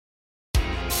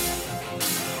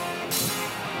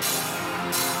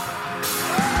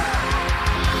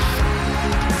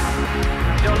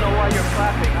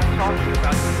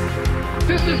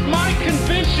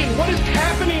What is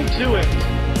happening to it?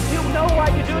 You know why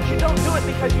you do it. You don't do it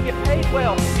because you get paid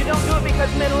well. You don't do it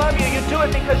because men love you. You do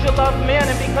it because you love men,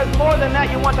 and because more than that,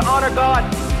 you want to honor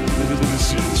God.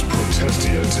 This is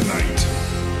Protestia Tonight.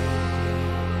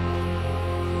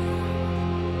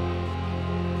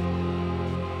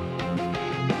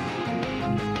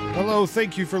 Hello,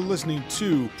 thank you for listening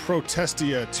to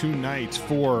Protestia Tonight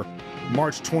for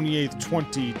March 28th,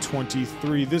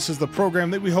 2023. This is the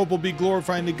program that we hope will be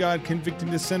glorifying to God,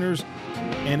 convicting the sinners,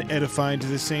 and edifying to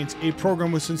the saints. A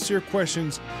program with sincere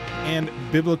questions and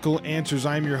biblical answers.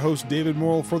 I'm your host, David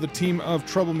Morrill, for the team of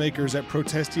troublemakers at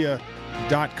Protestia.com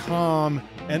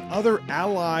and other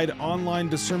allied online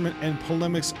discernment and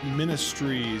polemics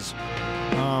ministries.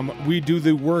 We do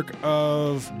the work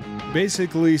of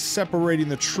basically separating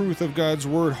the truth of God's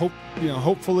word,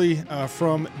 hopefully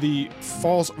from the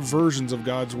false versions of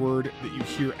God's word that you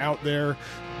hear out there.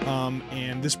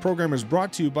 And this program is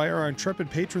brought to you by our intrepid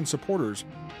patron supporters,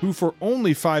 who for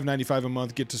only $5.95 a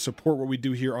month get to support what we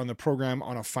do here on the program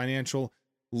on a financial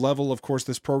level. Of course,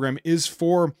 this program is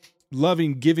for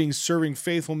loving, giving, serving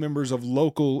faithful members of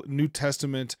local New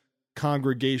Testament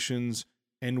congregations.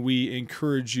 And we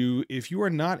encourage you, if you are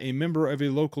not a member of a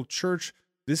local church,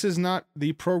 this is not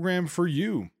the program for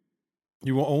you.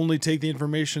 You will only take the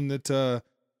information that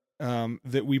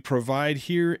that we provide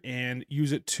here and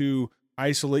use it to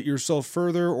isolate yourself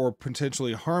further or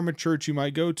potentially harm a church you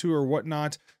might go to or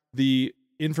whatnot. The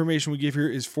information we give here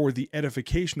is for the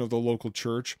edification of the local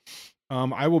church.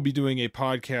 I will be doing a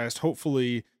podcast,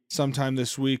 hopefully sometime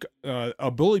this week,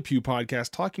 a Bully Pew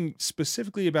podcast, talking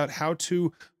specifically about how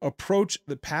to approach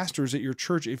the pastors at your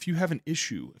church if you have an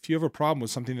issue, if you have a problem with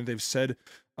something that they've said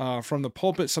from the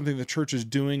pulpit, something the church is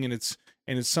doing, and it's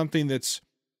something that's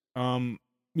kind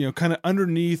of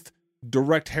underneath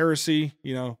direct heresy.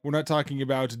 We're not talking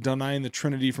about denying the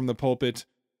Trinity from the pulpit,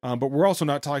 but we're also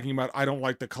not talking about I don't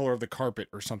like the color of the carpet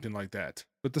or something like that.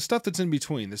 But the stuff that's in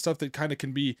between, the stuff that kind of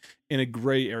can be in a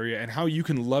gray area, and how you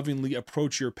can lovingly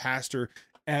approach your pastor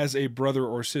as a brother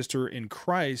or sister in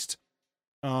Christ,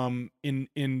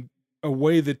 in a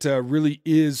way that really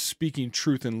is speaking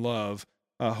truth in love.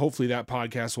 Hopefully that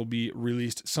podcast will be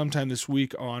released sometime this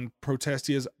week on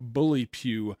Protestia's Bully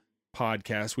Pew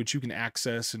podcast, which you can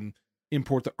access and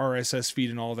import the RSS feed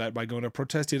and all that by going to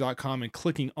Protestia.com and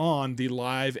clicking on the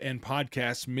live and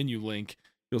podcast menu link.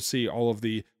 You'll see all of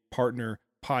the partner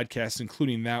podcasts,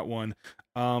 including that one.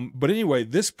 But anyway,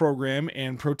 this program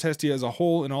and Protestia as a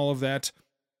whole and all of that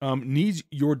needs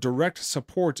your direct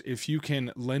support if you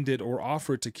can lend it or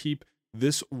offer it to keep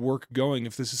this work going.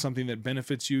 If this is something that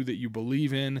benefits you, that you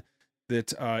believe in,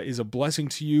 that is a blessing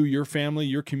to you, your family,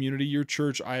 your community, your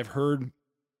church. I have heard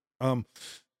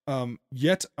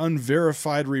yet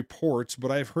unverified reports, but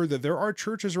I've heard that there are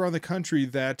churches around the country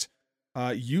that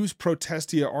use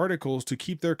Protestia articles to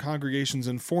keep their congregations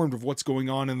informed of what's going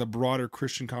on in the broader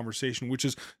Christian conversation, which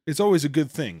it's always a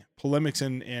good thing. Polemics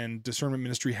and discernment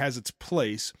ministry has its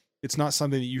place. It's not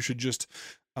something that you should just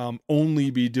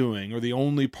only be doing, or the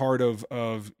only part of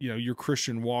your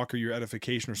Christian walk or your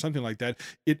edification or something like that.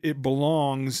 It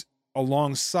belongs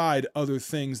alongside other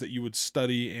things that you would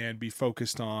study and be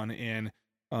focused on and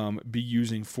be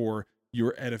using for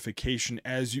your edification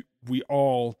as we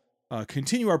all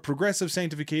continue our progressive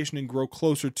sanctification and grow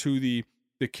closer to the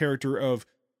character of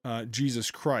Jesus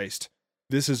Christ.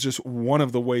 This is just one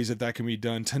of the ways that can be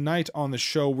done. Tonight on the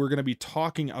show, we're going to be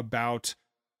talking about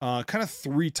kind of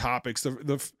three topics.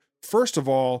 The first of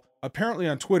all, apparently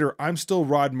on Twitter, I'm still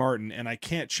Rod Martin, and I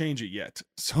can't change it yet.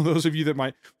 So those of you that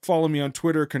might follow me on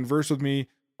Twitter, converse with me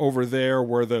over there,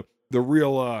 where the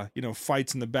real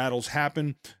fights and the battles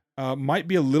happen, might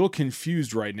be a little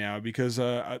confused right now because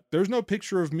there's no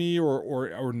picture of me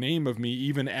or name of me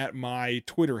even at my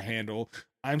Twitter handle.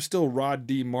 I'm still Rod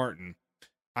D. Martin.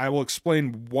 I will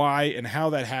explain why and how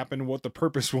that happened, what the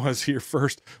purpose was here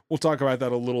first. We'll talk about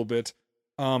that a little bit.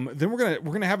 Then we're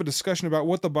gonna have a discussion about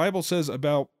what the Bible says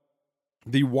about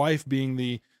the wife being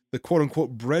the quote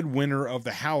unquote breadwinner of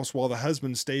the house while the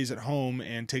husband stays at home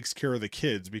and takes care of the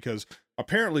kids, because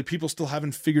apparently people still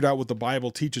haven't figured out what the Bible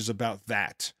teaches about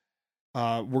that.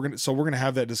 We're gonna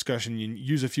have that discussion and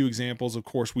use a few examples. Of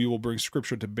course, we will bring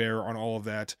scripture to bear on all of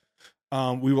that.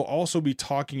 We will also be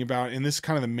talking about, and this is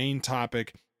kind of the main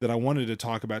topic that I wanted to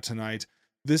talk about tonight,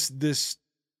 this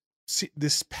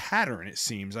pattern. It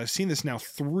seems I've seen this now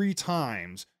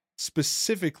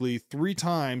specifically three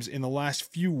times in the last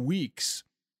few weeks,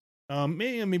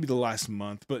 maybe the last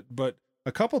month, but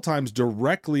a couple times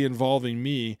directly involving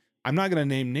me. I'm not going to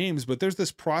name names, but there's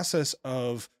this process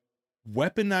of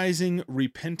weaponizing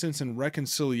repentance and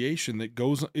reconciliation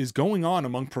that is going on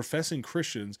among professing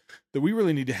Christians that we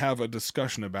really need to have a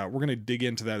discussion about. We're going to dig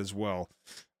into that as well.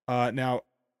 Now,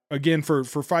 again, for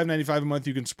 $5.95 a month,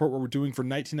 you can support what we're doing. For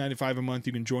 $19.95 a month,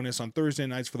 you can join us on Thursday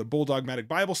nights for the Bulldogmatic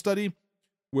Bible Study,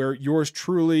 where yours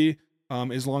truly,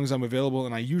 as long as I'm available,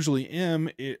 and I usually am,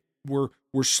 we're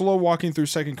slow walking through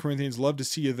 2 Corinthians. Love to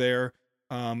see you there.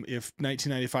 If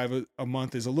 $19.95 a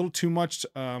month is a little too much,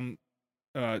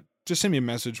 just send me a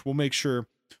message. We'll make sure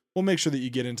that you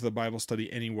get into the Bible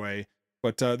study anyway.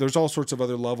 But there's all sorts of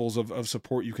other levels of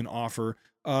support you can offer.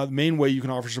 The main way you can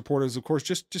offer support is, of course,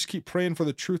 just keep praying for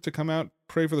the truth to come out.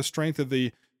 Pray for the strength of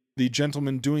the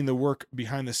gentlemen doing the work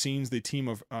behind the scenes, the team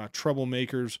of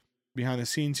troublemakers behind the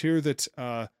scenes here, that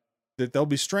they'll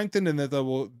be strengthened, and that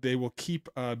they will keep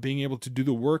being able to do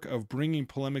the work of bringing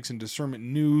polemics and discernment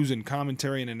news and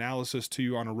commentary and analysis to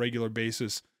you on a regular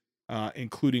basis,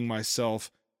 including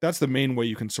myself. That's the main way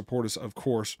you can support us, of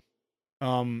course.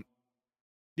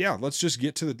 Yeah, let's just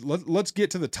get to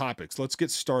the topics. Let's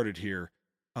get started here.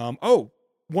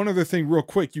 One other thing real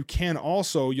quick.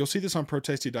 You'll see this on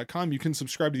Protestia.com. You can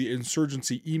subscribe to the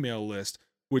Insurgency email list,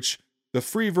 which the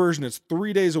free version is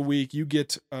 3 days a week. You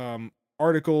get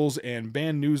articles and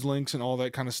banned news links and all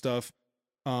that kind of stuff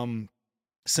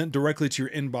sent directly to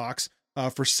your inbox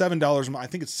for $7 a month. I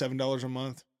think it's $7 a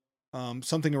month.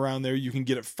 Something around there. You can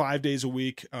get it 5 days a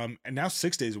week, and now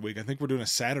 6 days a week. I think we're doing a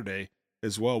Saturday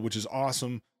as well, which is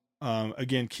awesome.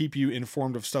 Again, keep you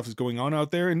informed of stuff that's going on out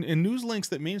there, and news links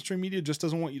that mainstream media just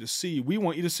doesn't want you to see. We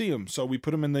want you to see them, so we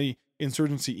put them in the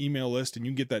Insurgency email list, and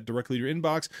you can get that directly to your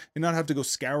inbox and not have to go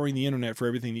scouring the internet for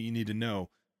everything that you need to know.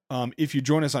 If you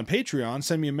join us on Patreon,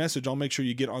 send me a message. I'll make sure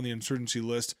you get on the Insurgency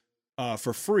list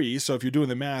for free. So if you're doing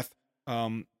the math,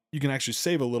 you can actually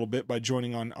save a little bit by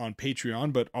joining on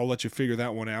Patreon, but I'll let you figure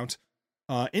that one out.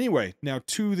 Anyway, now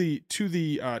to the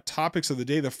topics of the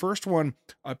day. The first one,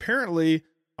 apparently,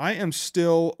 I am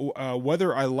still,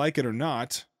 whether I like it or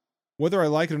not,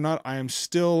 I am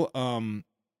still, I'm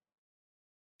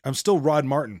still Rod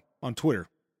Martin on Twitter.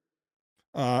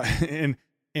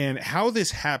 And how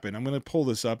this happened, I'm going to pull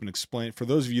this up and explain for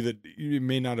those of you that you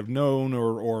may not have known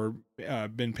or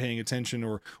been paying attention,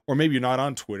 or maybe you're not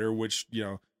on Twitter, which,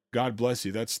 God bless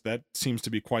you. That seems to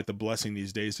be quite the blessing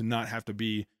these days to not have to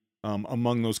be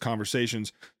among those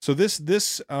conversations. So this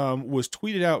was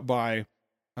tweeted out by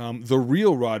the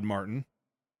real Rod Martin,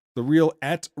 the real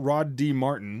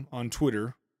 @RodDMartin on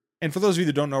Twitter. And for those of you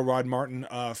that don't know Rod Martin,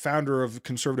 founder of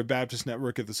Conservative Baptist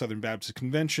Network at the Southern Baptist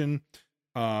Convention,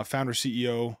 founder,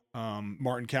 CEO,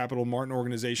 Martin Capital,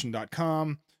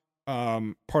 martinorganization.com,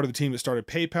 part of the team that started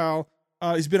PayPal.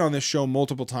 He's been on this show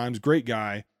multiple times. Great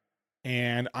guy.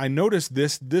 And I noticed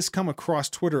this come across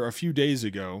Twitter a few days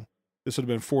ago. This would have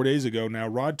been 4 days ago. Now,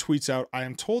 Rod tweets out, "I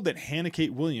am told that Hannah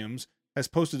Kate Williams has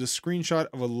posted a screenshot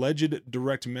of alleged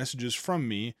direct messages from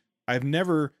me. I've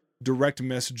never direct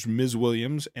messaged Ms.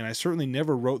 Williams, and I certainly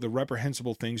never wrote the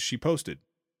reprehensible things she posted."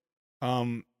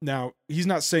 Now, he's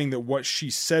not saying that what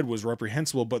she said was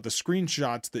reprehensible, but the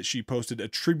screenshots that she posted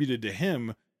attributed to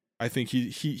him, I think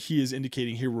he is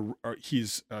indicating here,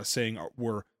 he's saying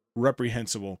were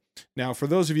reprehensible. Now, for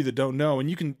those of you that don't know,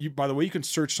 and by the way, you can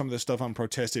search some of this stuff on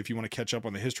Protestia if you want to catch up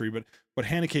on the history, but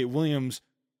Hannah Kate Williams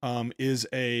is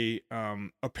a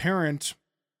parent,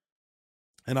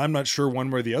 and I'm not sure one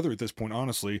way or the other at this point,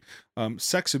 honestly,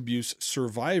 sex abuse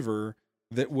survivor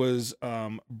that was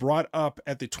brought up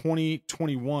at the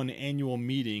 2021 annual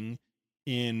meeting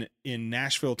in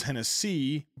Nashville,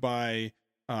 Tennessee by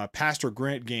Pastor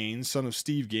Grant Gaines, son of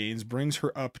Steve Gaines, brings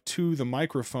her up to the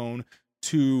microphone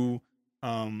to,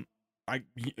 I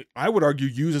would argue,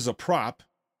 use as a prop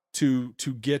to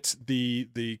get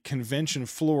the convention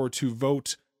floor to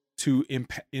vote to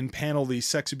impanel the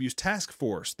sex abuse task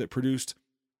force that produced,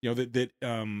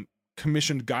 that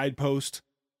commissioned Guidepost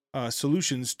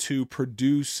Solutions to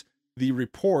produce the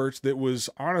report that was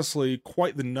honestly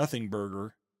quite the nothing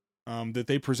burger that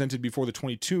they presented before the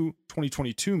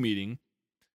 2022 meeting.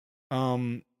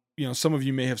 Some of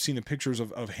you may have seen the pictures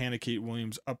of Hannah Kate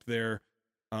Williams up there,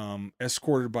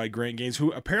 escorted by Grant Gaines,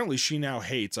 who apparently she now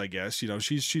hates, I guess.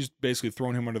 She's basically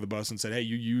thrown him under the bus and said, "Hey,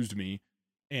 you used me."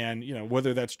 And,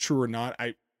 whether that's true or not,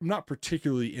 I'm not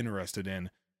particularly interested in.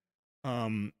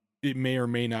 It may or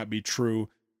may not be true.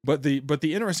 But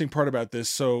the interesting part about this,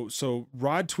 so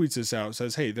Rod tweets this out,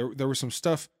 says, "Hey, there was some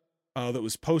stuff that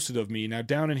was posted of me." Now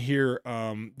down in here,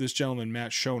 this gentleman,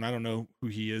 Matt Schoen, I don't know who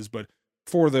he is, but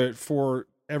for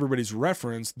everybody's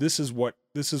reference, this is what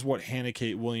Hannah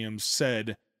Kate Williams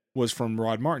said was from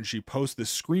Rod Martin. She posted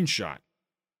this screenshot.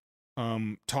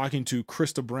 talking to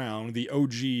Krista Brown, the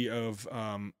OG of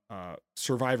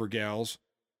Survivor Gals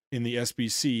in the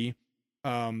SBC,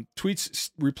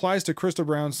 replies to Krista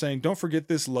Brown saying, "Don't forget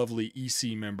this lovely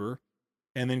EC member,"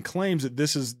 and then claims that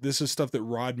this is stuff that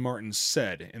Rod Martin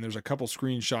said. And there's a couple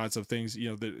screenshots of things,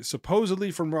 that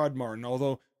supposedly from Rod Martin,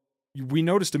 although we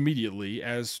noticed immediately,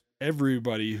 as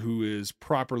everybody who is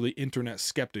properly internet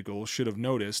skeptical should have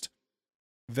noticed,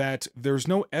 that there's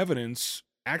no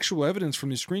actual evidence from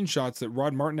these screenshots that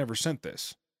Rod Martin ever sent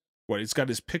this. It's got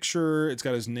his picture, it's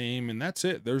got his name, and that's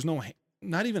it. There's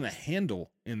not even a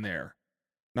handle in there,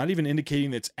 not even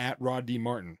indicating that it's at Rod D.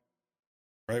 Martin,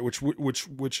 right? Which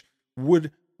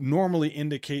would normally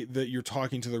indicate that you're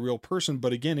talking to the real person.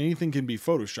 But again, anything can be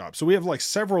Photoshopped. So we have like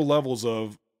several levels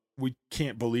of, we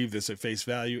can't believe this at face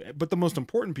value. But the most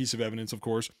important piece of evidence, of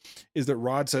course, is that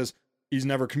Rod says he's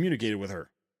never communicated with her.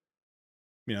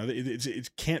 It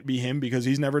can't be him because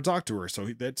he's never talked to her. So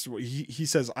that's what he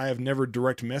says. I have never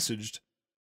direct messaged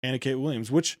Hannah Kate Williams,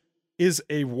 which is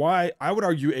I would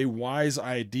argue a wise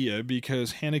idea,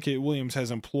 because Hannah Kate Williams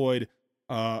has employed,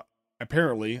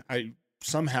 apparently,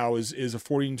 somehow is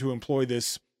affording to employ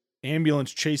this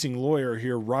ambulance chasing lawyer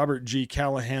here, Robert G.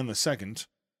 Callahan II.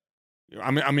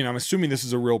 I'm assuming this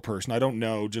is a real person. I don't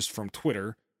know, just from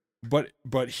Twitter, but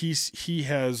he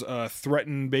has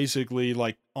threatened, basically,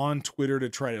 like on Twitter, to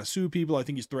try to sue people. I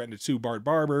think he's threatened to sue Bart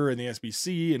Barber and the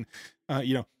SBC, and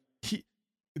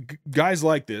guys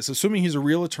like this, assuming he's a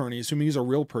real attorney, assuming he's a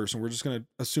real person, we're just going to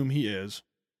assume he is.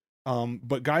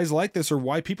 But guys like this are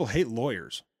why people hate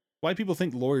lawyers. Why people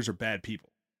think lawyers are bad people,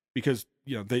 because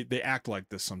they act like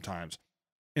this sometimes.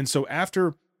 And so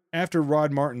after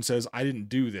Rod Martin says, I didn't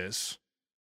do this,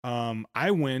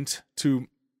 I went to,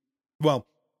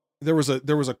 there was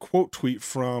a quote tweet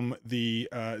from the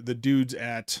dudes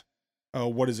at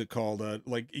what is it called?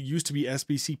 Like, it used to be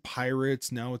SBC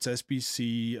Pirates, now it's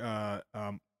SBC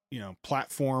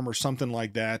platform or something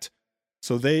like that.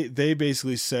 So they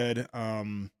basically said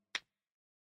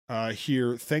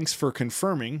here, thanks for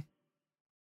confirming.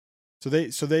 So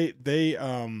they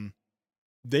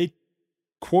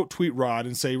quote tweet Rod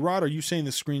and say, Rod, are you saying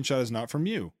this screenshot is not from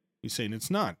you? He's saying it's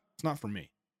not from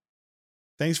me.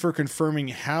 Thanks for confirming.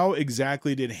 How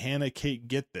exactly did Hannah Kate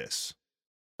get this?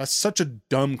 That's such a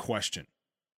dumb question.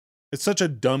 It's such a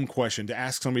dumb question to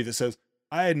ask somebody that says,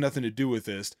 I had nothing to do with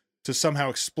this, to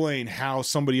somehow explain how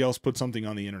somebody else put something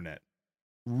on the internet.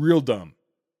 Real dumb.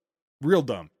 Real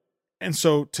dumb. And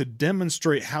so, to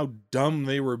demonstrate how dumb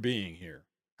they were being here,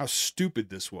 how stupid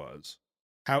this was,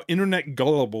 how internet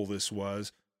gullible this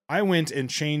was, I went and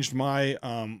changed my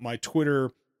my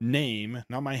Twitter name,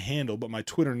 not my handle, but my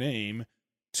Twitter name,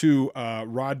 to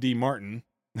Rod D. Martin,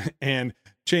 and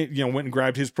went and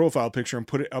grabbed his profile picture and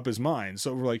put it up as mine.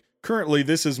 So we're like, currently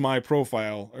this is my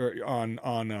profile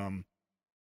on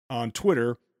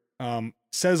Twitter.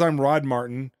 Says I'm Rod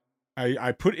Martin.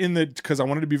 I put in because I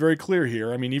wanted to be very clear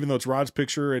here. I mean, even though it's Rod's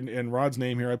picture and Rod's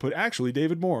name here, I put actually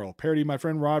David Morrill, parody my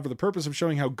friend Rod for the purpose of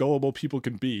showing how gullible people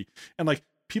can be. And like,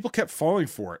 people kept falling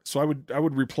for it. So I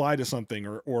would reply to something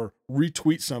or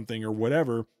retweet something or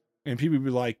whatever, and people would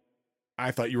be like,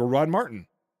 I thought you were Rod Martin,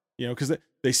 because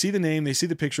they see the name, they see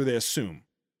the picture, they assume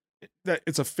that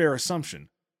it's a fair assumption,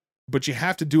 but you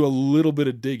have to do a little bit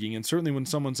of digging. And certainly when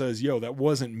someone says, yo, that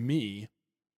wasn't me,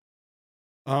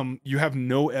 you have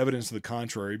no evidence to the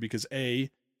contrary, because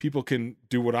people can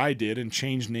do what I did and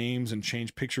change names and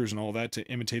change pictures and all that to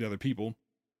imitate other people,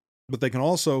 but they can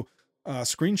also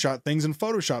screenshot things and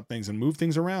Photoshop things and move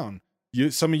things around.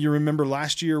 Some of you remember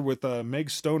last year with Meg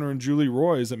Stoner and Julie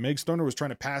Roys, that Meg Stoner was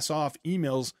trying to pass off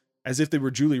emails as if they were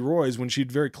Julie Roys when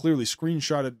she'd very clearly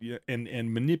screenshotted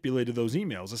and manipulated those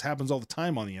emails. This happens all the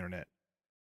time on the internet.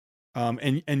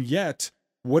 And yet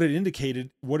what it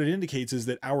indicates is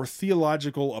that our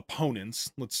theological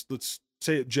opponents, let's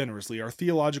say it generously, our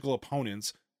theological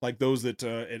opponents, like those that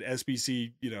at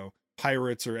SBC,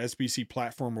 Pirates or SBC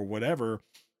platform or whatever,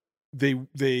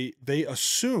 they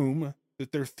assume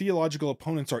that their theological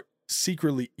opponents are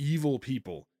secretly evil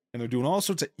people, and they're doing all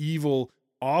sorts of evil,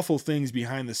 awful things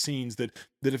behind the scenes that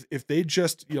if they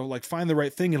just find the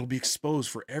right thing, it'll be exposed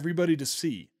for everybody to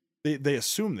see. They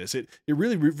assume this. It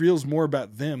really reveals more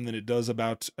about them than it does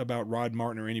about Rod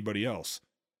Martin or anybody else.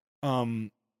 And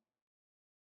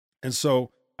so,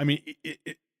 I mean,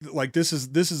 like this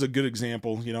is a good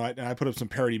example. I put up some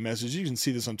parody messages. You can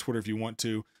see this on Twitter if you want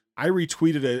to. I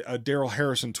retweeted a Daryl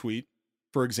Harrison tweet,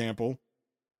 for example,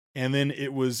 and then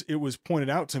it was pointed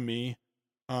out to me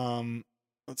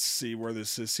let's see where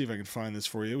this is. See if I can find this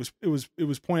for you. It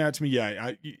was pointed out to me.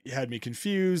 Yeah, it had me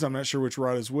confused. I'm not sure which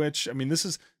rod is which. I mean, this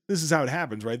is how it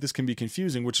happens, right? This can be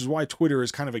confusing, which is why Twitter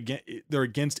is kind of they're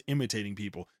against imitating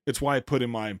people. It's why I put in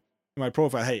my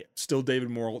profile, hey, still David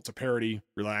Morrill. It's a parody.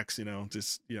 Relax,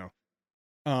 just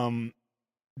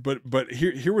But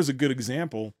here was a good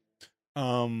example.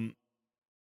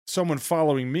 Someone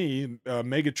following me,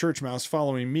 Mega Church Mouse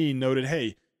following me, noted,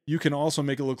 hey, you can also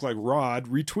make it look like Rod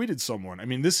retweeted someone. I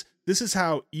mean, this is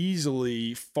how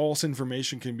easily false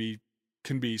information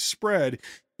can be spread,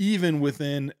 even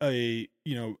within a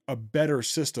better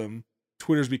system.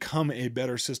 Twitter's become a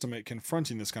better system at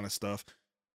confronting this kind of stuff.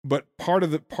 But part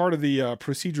of the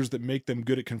procedures that make them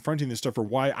good at confronting this stuff are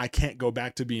why I can't go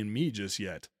back to being me just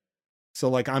yet. So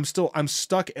like I'm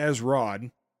stuck as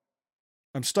Rod.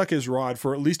 I'm stuck as Rod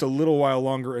for at least a little while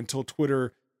longer until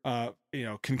Twitter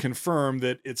can confirm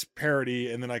that it's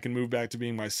parody, and then I can move back to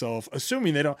being myself,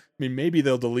 assuming they don't. I mean, maybe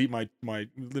they'll delete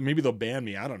maybe they'll ban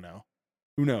me. I don't know.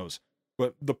 Who knows?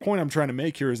 But the point I'm trying to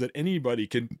make here is that anybody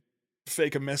can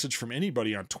fake a message from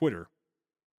anybody on Twitter.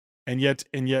 And yet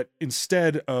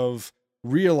instead of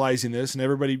realizing this and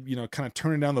everybody, kind of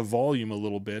turning down the volume a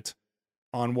little bit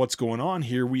on what's going on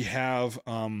here, we have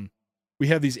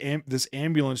this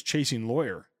ambulance chasing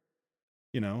lawyer.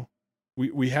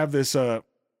 We have this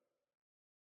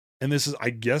and this is, I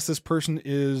guess this person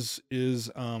is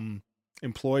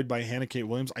employed by Hannah Kate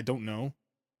Williams. I don't know.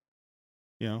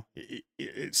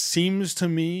 It seems to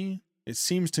me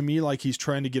like he's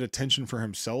trying to get attention for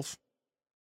himself.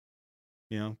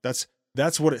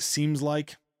 That's what it seems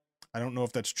like. I don't know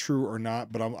if that's true or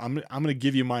not, but I'm going to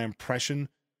give you my impression.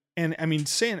 And I mean,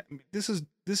 saying this is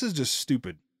just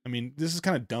stupid. I mean, this is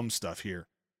kind of dumb stuff here,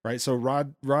 right? So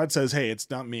Rod says, "Hey, it's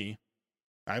not me.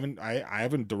 I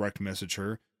haven't direct messaged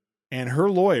her." And her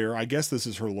lawyer, I guess this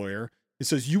is her lawyer, it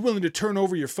says, "You willing to turn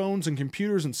over your phones and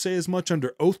computers and say as much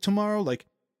under oath tomorrow?" Like,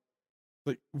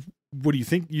 what do you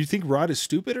think? You think Rod is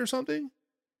stupid or something?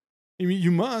 I mean,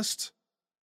 you must,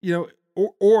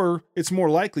 or it's more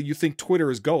likely you think Twitter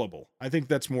is gullible. I think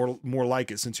that's more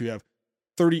like it, since you have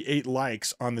 38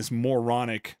 likes on this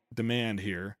moronic demand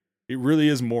here. It really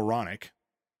is moronic,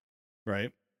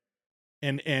 right?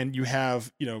 And you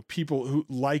have, people who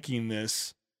liking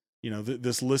this,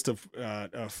 this list of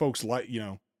folks like,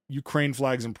 Ukraine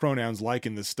flags and pronouns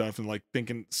liking this stuff, and like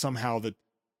thinking somehow that,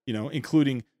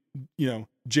 including,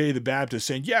 Jay the Baptist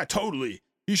saying, yeah, totally,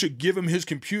 you should give him his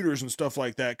computers and stuff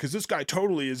like that, because this guy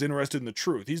totally is interested in the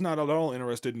truth. He's not at all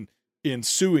interested in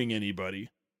suing anybody.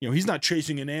 He's not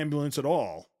chasing an ambulance at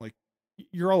all. Like,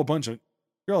 you're all a bunch of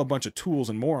tools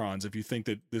and morons if you think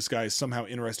that this guy is somehow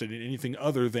interested in anything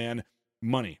other than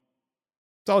money.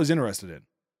 That's all he's interested in.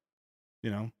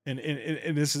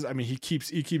 And this is, I mean, he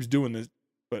keeps doing this.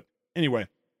 But anyway,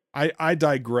 I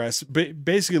digress.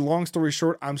 Basically, long story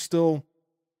short, I'm still,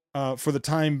 for the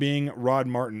time being, Rod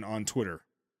Martin on Twitter.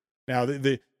 Now,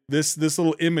 this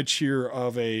little image here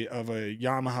of a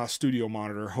Yamaha studio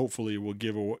monitor hopefully will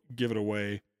give it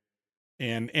away,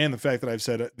 and the fact that I've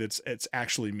said it's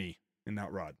actually me and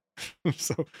not Rod.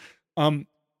 So,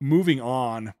 moving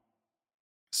on.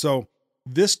 So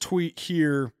this tweet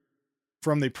here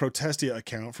from the Protestia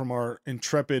account from our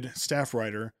intrepid staff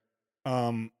writer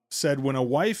said, "When a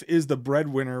wife is the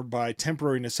breadwinner by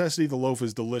temporary necessity, the loaf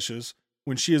is delicious.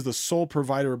 When she is the sole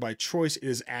provider by choice, it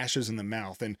is ashes in the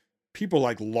mouth." And people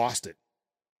lost it.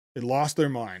 They lost their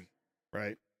mind,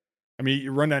 right? I mean,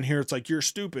 you run down here, it's like, you're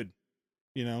stupid,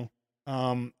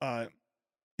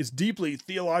 it's deeply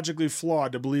theologically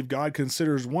flawed to believe God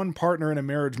considers one partner in a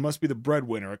marriage must be the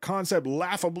breadwinner, a concept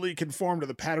laughably conformed to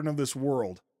the pattern of this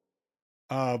world.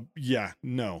 Yeah,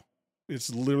 no, it's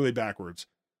literally backwards.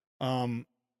 I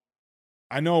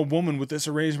know a woman with this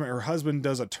arrangement. Her husband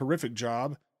does a terrific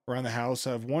job around the house.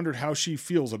 I've wondered how she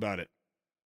feels about it.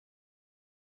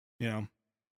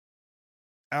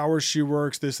 Hours she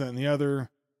works, this, that, and the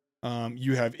other.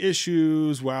 You have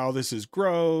issues. Wow, this is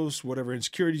gross. Whatever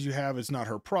insecurities you have, it's not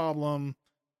her problem.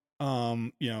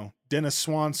 Dennis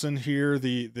Swanson here,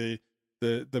 the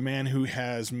man who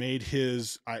has made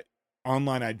his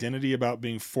online identity about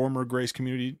being former Grace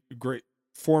Community,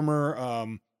 former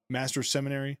Master's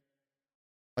Seminary.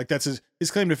 Like, that's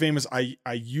his claim to fame is, I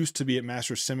used to be at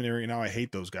Master's Seminary and now I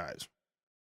hate those guys.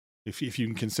 If you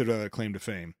can consider that a claim to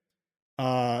fame.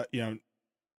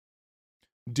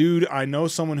 Dude, I know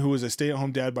someone who was a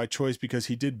stay-at-home dad by choice because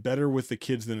he did better with the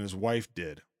kids than his wife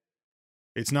did.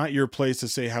 It's not your place to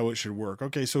say how it should work.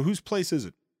 Okay, so whose place is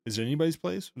it? Is it anybody's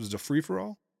place? Is it a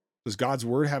free-for-all? Does God's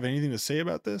word have anything to say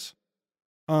about this?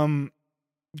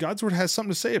 God's word has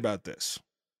something to say about this.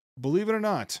 Believe it or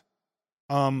not.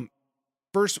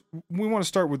 first, we want to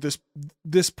start with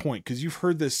this point, because you've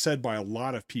heard this said by a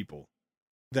lot of people,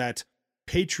 that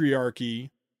patriarchy,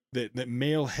 that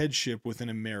male headship within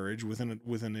a marriage, within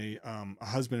a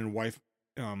husband and wife,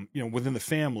 within the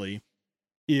family,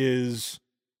 is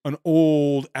an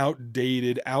old,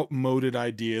 outdated, outmoded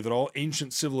idea that all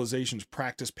ancient civilizations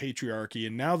practice patriarchy.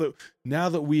 And now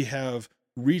that we have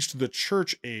reached the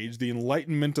church age, the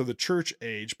enlightenment of the church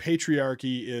age,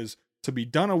 patriarchy is to be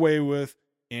done away with,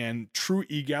 and true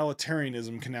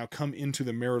egalitarianism can now come into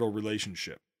the marital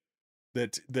relationship.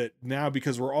 That now,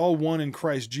 because we're all one in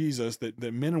Christ Jesus, that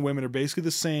men and women are basically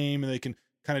the same, and they can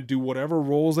kind of do whatever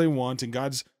roles they want. And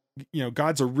God's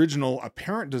original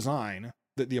apparent design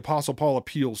that the Apostle Paul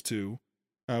appeals to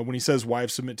when he says,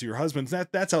 "Wives, submit to your husbands,"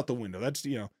 that's out the window.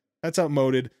 That's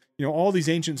outmoded. All these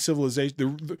ancient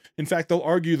civilizations. In fact, they'll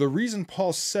argue the reason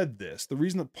Paul said this, the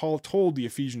reason that Paul told the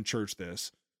Ephesian church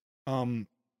this, the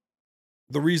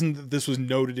reason that this was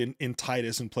noted in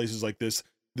Titus and places like this,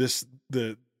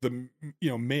 the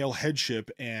male headship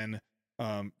and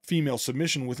female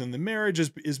submission within the marriage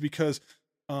is because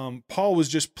Paul was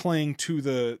just playing to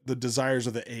the desires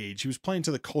of the age. He was playing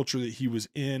to the culture that he was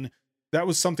in. That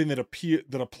was something that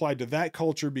applied to that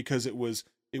culture because it was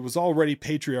already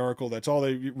patriarchal. That's all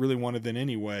they really wanted then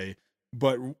anyway.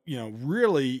 But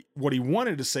really what he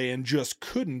wanted to say and just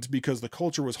couldn't, because the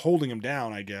culture was holding him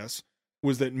down, I guess,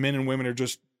 was that men and women are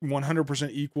just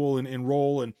 100% equal in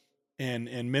role, and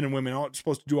men and women aren't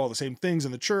supposed to do all the same things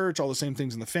in the church, all the same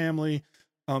things in the family.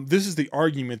 This is the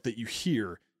argument that you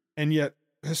hear. And yet,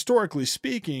 historically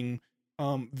speaking,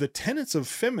 the tenets of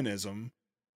feminism,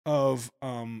 of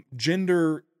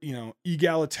gender,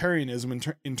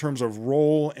 egalitarianism in terms of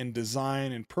role and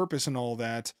design and purpose and all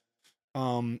that,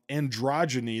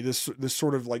 androgyny, this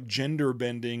sort of like gender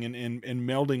bending and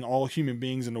melding all human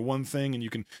beings into one thing, and you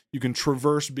can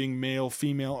traverse being male,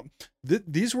 female.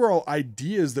 These were all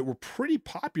ideas that were pretty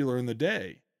popular in the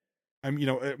day.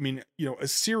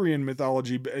 Assyrian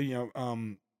mythology,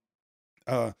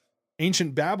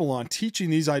 ancient Babylon teaching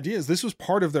these ideas. This was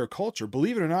part of their culture.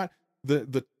 Believe it or not,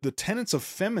 the tenets of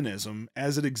feminism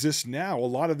as it exists now, a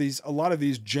lot of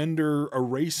these gender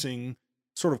erasing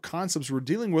sort of concepts we're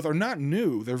dealing with are not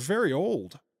new. They're very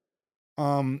old.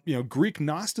 Greek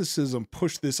Gnosticism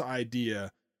pushed this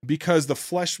idea because the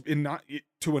flesh,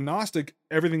 to a Gnostic,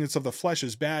 everything that's of the flesh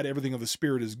is bad, everything of the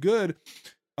spirit is good.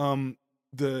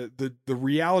 The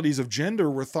realities of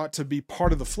gender were thought to be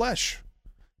part of the flesh.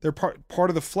 They're part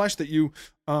of the flesh that you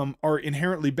are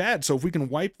inherently bad. So if we can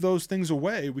wipe those things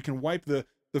away, we can wipe the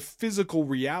physical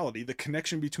reality, the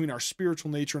connection between our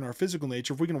spiritual nature and our physical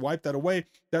nature. If we can wipe that away,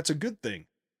 that's a good thing.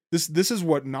 This is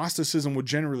what Gnosticism would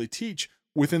generally teach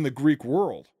within the Greek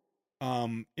world.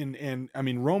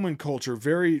 Roman culture,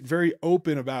 very, very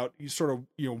open about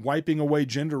wiping away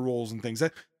gender roles and things.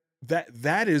 That's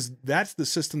the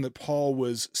system that Paul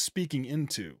was speaking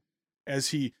into as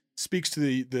he speaks to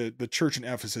the church in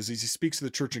Ephesus, as he speaks to the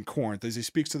church in Corinth, as he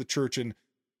speaks to the church in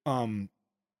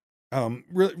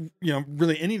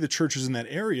really any of the churches in that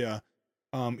area.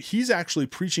 He's actually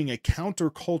preaching a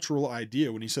countercultural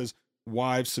idea when he says,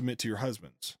 "Wives, submit to your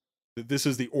husbands." That this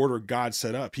is the order God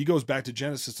set up. He goes back to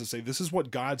Genesis to say, this is what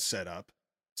God set up.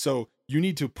 So you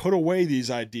need to put away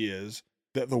these ideas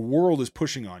that the world is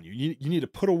pushing on you. You need to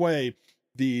put away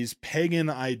these pagan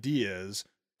ideas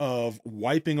of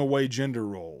wiping away gender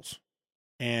roles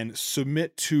and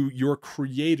submit to your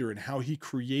creator and how he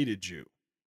created you.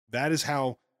 That is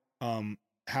how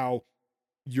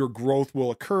your growth will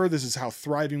occur. This is how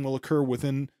thriving will occur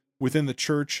within the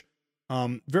church.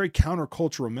 Very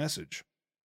countercultural message.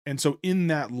 And so in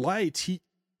that light,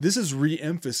 this is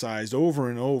re-emphasized over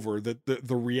and over, that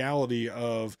the reality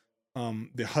of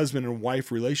the husband and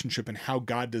wife relationship and how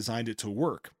God designed it to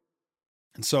work.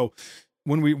 And so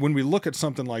when we look at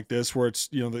something like this, where it's,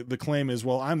 the claim is,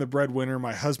 well, I'm the breadwinner,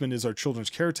 my husband is our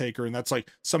children's caretaker, and that's like,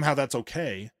 somehow that's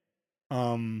okay.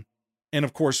 And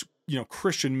of course,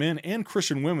 Christian men and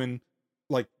Christian women,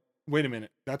 like, wait a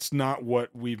minute, that's not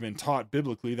what we've been taught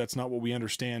biblically. That's not what we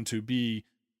understand to be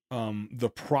the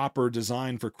proper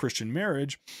design for Christian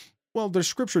marriage. Well, there's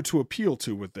scripture to appeal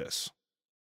to with this.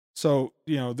 So,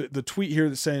 the tweet here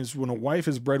that says, when a wife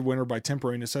is breadwinner by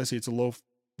temporary necessity, the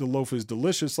loaf is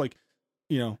delicious. Like,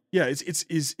 is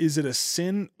it a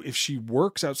sin if she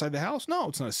works outside the house? No,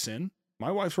 it's not a sin.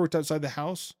 My wife's worked outside the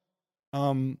house.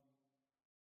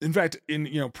 In fact,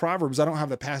 in Proverbs, I don't have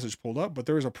the passage pulled up, but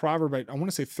there is a proverb, I want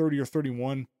to say 30 or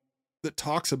 31, that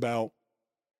talks about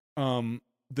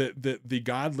the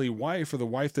godly wife, or the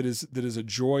wife that is a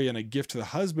joy and a gift to the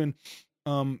husband,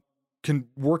 can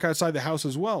work outside the house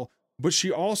as well. but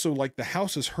she also, like, the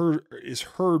house is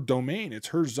her domain. It's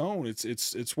her zone.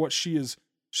 It's what she's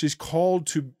called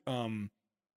to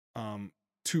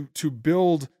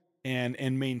build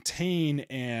and maintain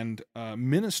and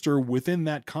minister within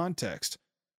that context.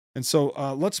 And so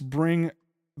let's bring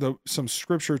some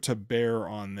scripture to bear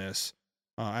on this.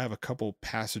 I have a couple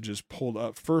passages pulled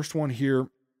up. First one here.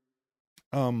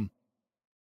 Well,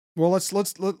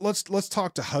 let's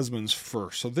talk to husbands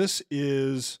first. So this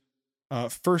is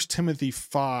 1 Timothy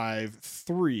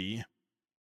 5:3,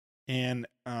 and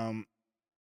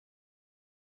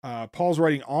Paul's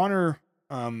writing, honor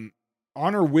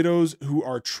widows who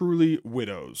are truly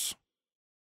widows.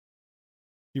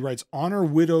 He writes, honor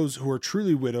widows who are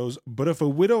truly widows, but if a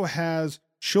widow has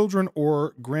children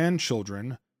or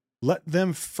grandchildren, let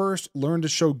them first learn to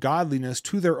show godliness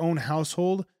to their own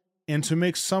household and to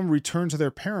make some return to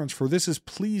their parents, for this is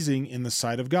pleasing in the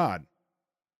sight of God.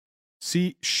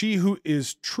 See, she who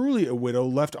is truly a widow,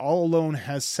 left all alone,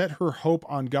 has set her hope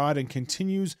on God and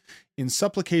continues in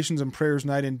supplications and prayers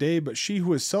night and day, but she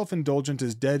who is self-indulgent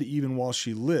is dead even while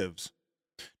she lives.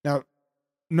 Now,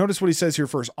 notice what he says here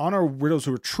first. Honor widows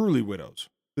who are truly widows.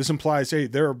 This implies, hey,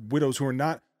 there are widows who are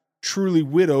not truly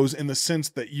widows in the sense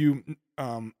that you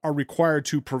are required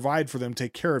to provide for them,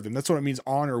 take care of them. That's what it means,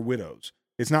 honor widows.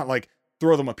 It's not like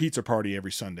throw them a pizza party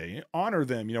every Sunday. Honor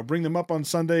them, bring them up on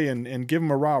Sunday and give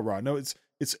them a rah-rah. No,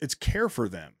 it's care for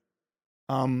them.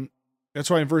 That's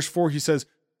why in verse 4 he says,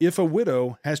 if a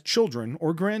widow has children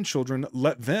or grandchildren,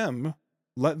 let them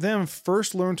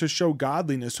first learn to show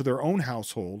godliness to their own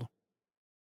household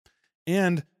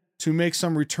and to make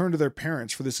some return to their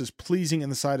parents, for this is pleasing in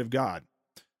the sight of God.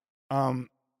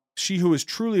 She who is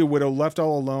truly a widow, left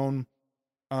all alone,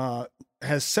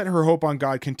 has set her hope on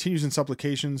God, continues in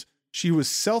supplications. She who is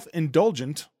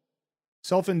self-indulgent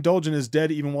is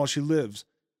dead even while she lives.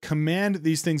 Command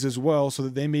these things as well, so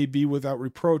that they may be without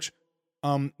reproach.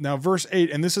 Now, verse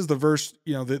 8, and this is the verse,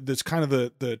 that's kind of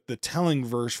the telling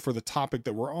verse for the topic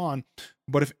that we're on.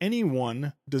 But if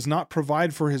anyone does not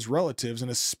provide for his relatives,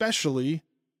 and especially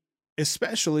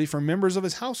for members of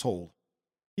his household,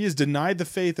 he has denied the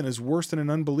faith and is worse than an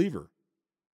unbeliever.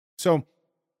 So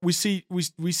we see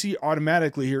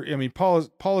automatically here. I mean, Paul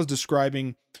is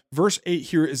describing verse 8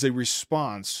 here is a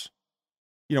response,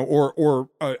 or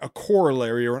a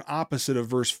corollary or an opposite of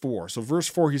verse 4. So verse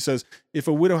 4, he says, if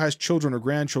a widow has children or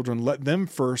grandchildren, let them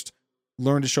first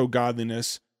learn to show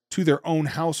godliness to their own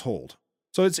household.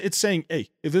 So it's saying, hey,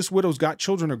 if this widow's got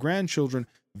children or grandchildren,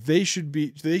 they should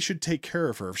take care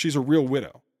of her if she's a real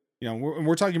widow.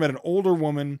 We're talking about an older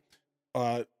woman,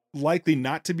 likely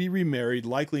not to be remarried,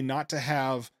 likely not to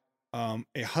have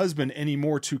a husband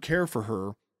anymore to care for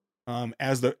her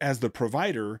as the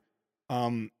provider.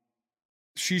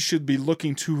 She should be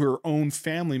looking to her own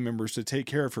family members to take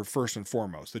care of her first and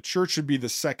foremost. The church should be the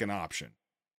second option.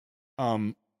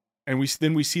 And we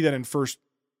see that in verse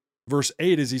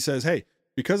 8 as he says, hey,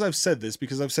 because I've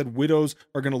said widows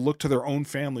are going to look to their own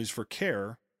families for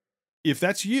care. If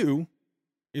that's you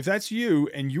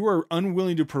and you are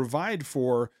unwilling to provide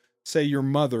for, say, your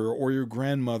mother or your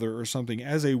grandmother or something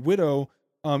as a widow,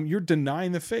 you're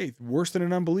denying the faith, worse than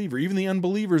an unbeliever. Even the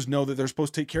unbelievers know that they're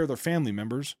supposed to take care of their family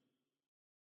members.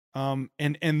 And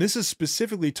this is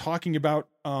specifically talking about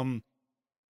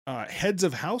heads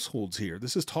of households here.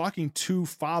 This is talking to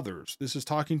fathers. This is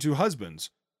talking to husbands.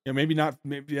 Maybe they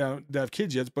have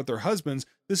kids yet, but their husbands.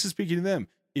 This is speaking to them.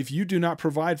 If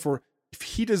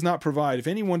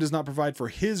anyone does not provide for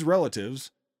his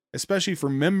relatives, especially for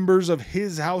members of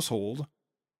his household.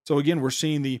 So again, we're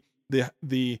seeing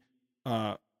the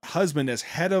husband as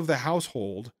head of the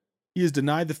household. He has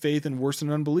denied the faith and worse than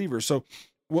an unbeliever. So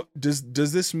what does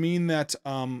this mean that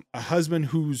a husband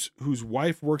whose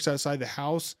wife works outside the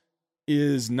house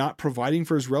is not providing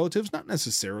for his relatives? Not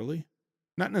necessarily.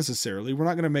 We're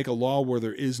not going to make a law where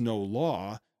there is no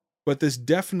law, but this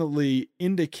definitely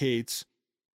indicates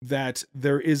that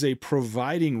there is a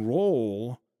providing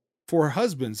role for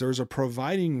husbands. There's a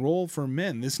providing role for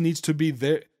men. This needs to be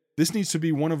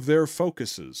one of their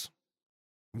focuses.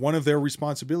 One of their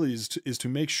responsibilities is to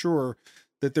make sure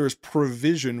that there is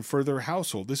provision for their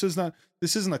household. This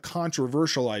isn't a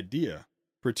controversial idea,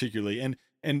 particularly, and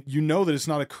that it's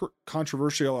not a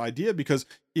controversial idea because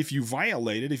if you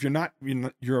violate it, if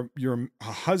you're a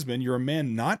husband, you're a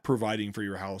man not providing for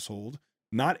your household,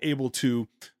 not able to,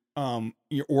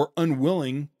 or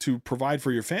unwilling to provide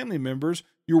for your family members,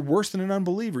 you're worse than an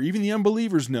unbeliever. Even the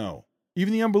unbelievers know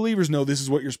this is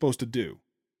what you're supposed to do.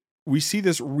 We see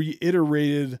this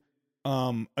reiterated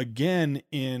again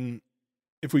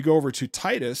if we go over to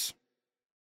Titus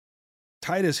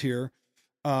here,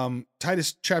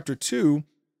 Titus chapter 2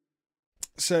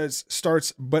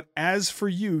 starts, but as for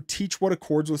you, teach what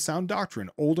accords with sound doctrine.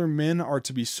 Older men are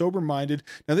to be sober-minded.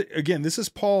 Now, again, this is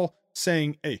Paul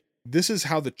saying, hey, this is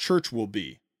how the church will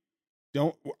be.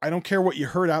 I don't care what you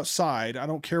heard outside. I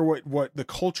don't care what the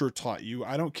culture taught you.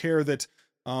 I don't care that,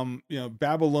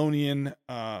 Babylonian,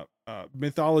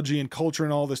 mythology and culture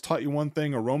and all this taught you one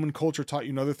thing, or Roman culture taught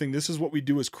you another thing. This is what we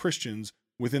do as Christians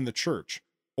within the church.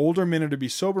 Older men are to be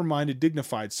sober-minded,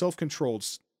 dignified, self-controlled,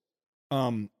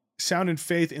 sound in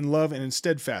faith, in love, and in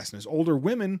steadfastness. Older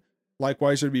women,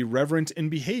 likewise, are to be reverent in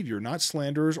behavior, not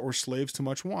slanderers or slaves to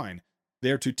much wine.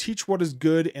 They are to teach what is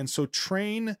good, and so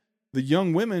train the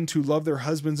young women to love their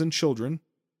husbands and children,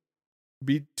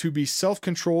 to be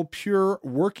self-controlled, pure,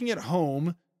 working at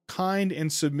home, kind,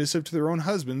 and submissive to their own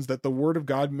husbands, that the word of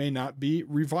God may not be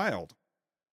reviled.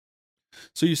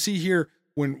 So you see here,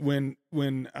 when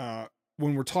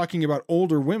we're talking about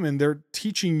older women, they're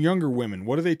teaching younger women.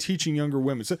 What are they teaching younger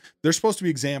women? So they're supposed to be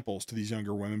examples to these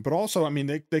younger women, but also, I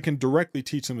mean, they can directly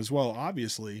teach them as well,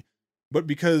 obviously. But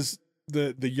because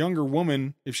the younger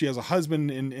woman, if she has a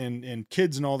husband and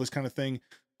kids and all this kind of thing,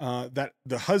 that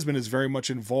the husband is very much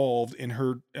involved in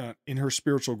her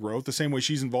spiritual growth, the same way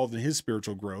she's involved in his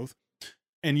spiritual growth.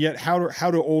 And yet, how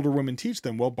do older women teach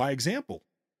them? Well, by example.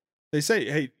 They say,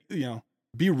 hey,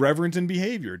 be reverent in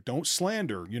behavior. Don't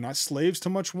slander. You're not slaves to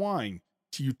much wine.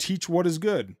 You teach what is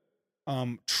good.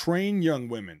 Train young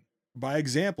women by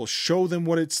example. Show them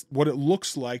what it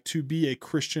looks like to be a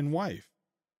Christian wife.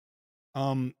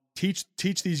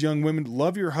 Teach these young women,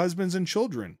 love your husbands and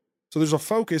children. So there's a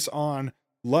focus on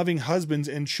loving husbands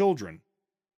and children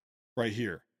right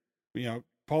here.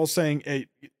 Paul's saying, hey,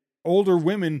 older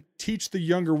women teach the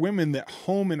younger women that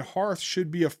home and hearth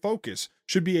should be a focus,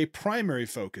 should be a primary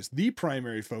focus, the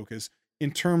primary focus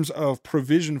in terms of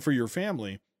provision for your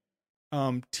family.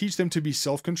 Teach them to be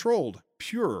self-controlled,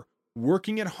 pure,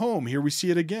 working at home. Here we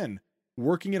see it again,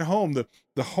 working at home.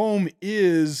 The home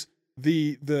is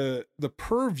the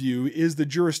purview, is the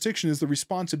jurisdiction, is the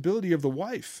responsibility of the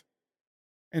wife.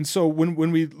 And so when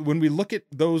we look at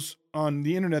those on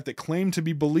the internet that claim to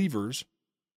be believers,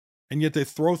 and yet they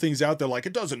throw things out there like,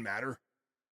 it doesn't matter.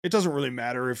 It doesn't really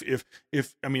matter if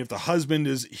the husband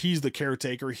he's the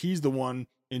caretaker, he's the one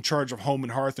in charge of home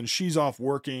and hearth, and she's off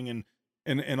working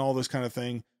and all this kind of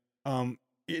thing.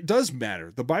 It does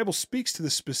matter. The Bible speaks to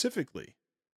this specifically.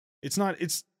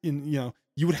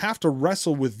 You would have to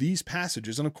wrestle with these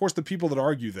passages. And of course, the people that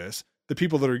argue this, the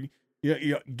people that are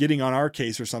getting on our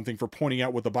case or something for pointing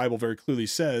out what the Bible very clearly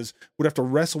says, would have to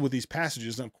wrestle with these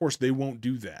passages. And of course, they won't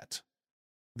do that.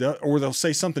 Or they'll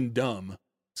say something dumb,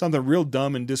 something real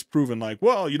dumb and disproven, like,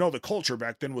 well, the culture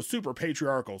back then was super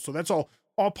patriarchal. So that's all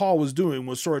Paul was doing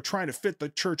was sort of trying to fit the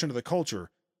church into the culture.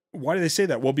 Why do they say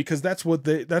that? Well, because that's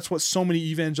what so many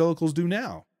evangelicals do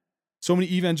now. So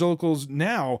many evangelicals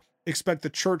now expect the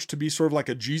church to be sort of like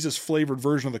a Jesus flavored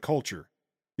version of the culture.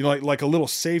 Like a little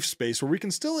safe space where we can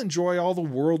still enjoy all the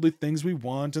worldly things we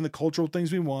want and the cultural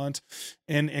things we want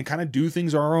and kind of do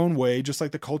things our own way, just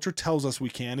like the culture tells us we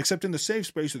can, except in the safe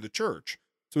space of the church.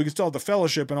 So we can still have the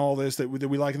fellowship and all this that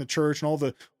we like in the church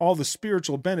and all the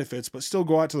spiritual benefits, but still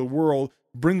go out to the world,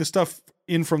 bring the stuff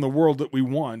in from the world that we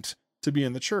want to be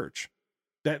in the church.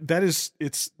 That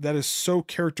is so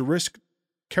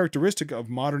characteristic of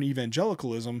modern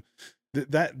evangelicalism.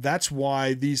 That's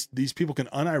why these people can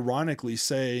unironically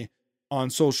say on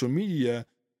social media,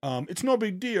 it's no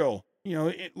big deal.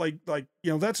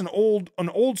 That's an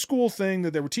old school thing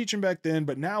that they were teaching back then,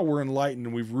 but now we're enlightened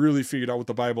and we've really figured out what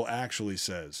the Bible actually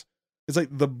says. It's like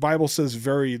the Bible says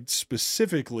very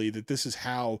specifically that this is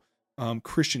how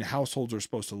Christian households are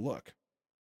supposed to look,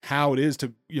 how it is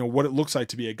to, what it looks like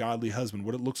to be a godly husband,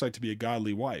 what it looks like to be a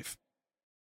godly wife.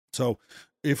 So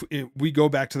if we go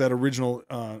back to that original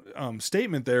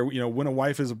statement there, when a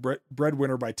wife is a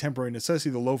breadwinner by temporary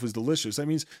necessity, the loaf is delicious. That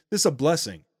means this is a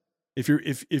blessing. If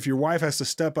your wife has to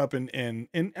step up and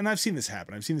I've seen this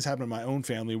happen. I've seen this happen in my own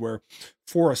family where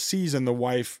for a season the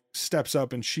wife steps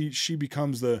up and she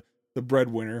becomes the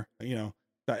breadwinner.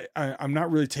 I'm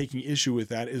not really taking issue with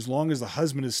that as long as the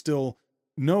husband is still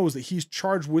knows that he's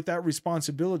charged with that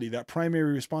responsibility, that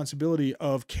primary responsibility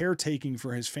of caretaking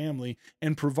for his family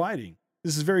and providing.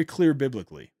 This is very clear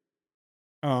biblically.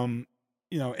 And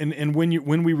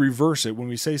when we reverse it, when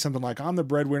we say something like, I'm the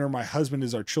breadwinner, my husband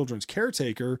is our children's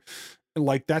caretaker,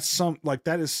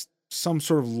 that is some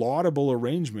sort of laudable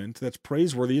arrangement that's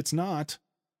praiseworthy. It's not.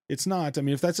 I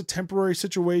mean, if that's a temporary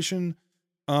situation,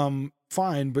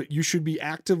 fine, but you should be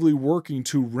actively working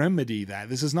to remedy that.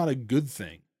 This is not a good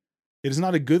thing. It is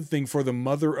not a good thing for the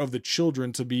mother of the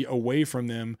children to be away from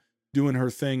them doing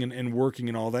her thing and working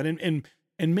and all that. And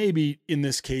And maybe in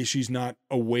this case, she's not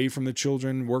away from the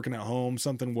children, working at home,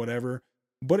 something, whatever.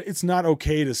 But it's not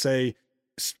okay to say,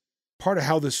 part of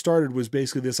how this started was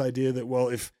basically this idea that, well,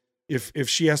 if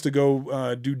she has to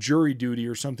go do jury duty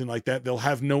or something like that, they'll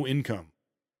have no income.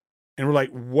 And we're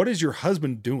like, what is your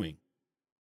husband doing?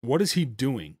 What is he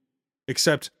doing?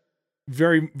 Except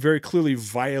very, very clearly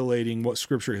violating what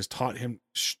Scripture has taught him,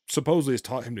 supposedly has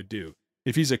taught him to do.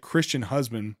 If he's a Christian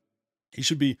husband, he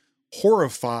should be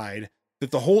horrified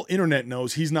that the whole internet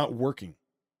knows he's not working,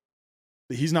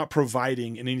 that he's not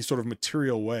providing in any sort of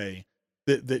material way,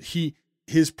 that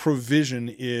his provision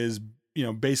is,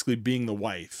 basically being the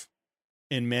wife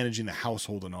and managing the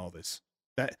household and all this.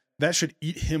 That should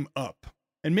eat him up.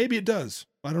 And maybe it does.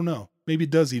 I don't know. Maybe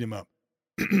it does eat him up.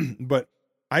 But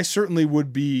I certainly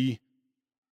would be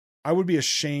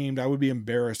ashamed. I would be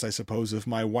embarrassed, I suppose, if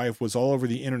my wife was all over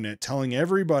the internet telling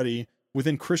everybody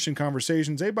within Christian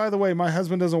conversations, hey, by the way, my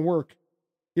husband doesn't work.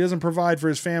 He doesn't provide for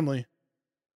his family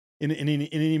in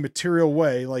any material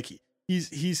way. Like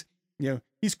he's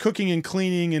cooking and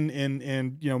cleaning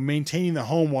and maintaining the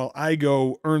home while I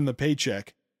go earn the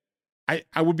paycheck.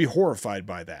 I would be horrified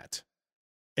by that.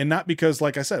 And not because,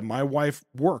 like I said, my wife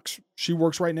works. She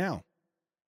works right now,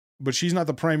 but she's not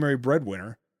the primary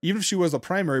breadwinner. Even if she was the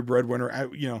primary breadwinner,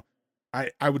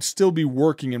 I would still be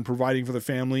working and providing for the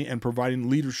family and providing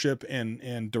leadership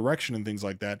and direction and things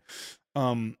like that.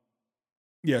 So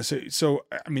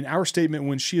I mean, our statement,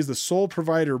 when she is the sole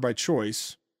provider by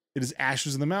choice, it is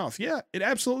ashes in the mouth. Yeah, it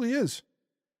absolutely is.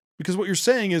 Because what you're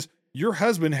saying is your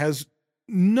husband has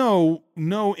no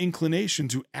inclination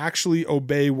to actually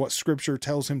obey what Scripture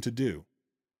tells him to do.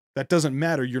 That doesn't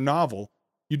matter. You're novel.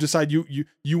 You decide you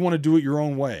want to do it your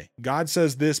own way. God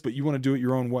says this, but you want to do it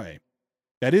your own way.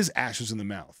 That is ashes in the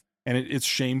mouth. And it's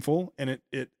shameful, and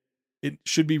it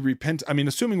should be I mean,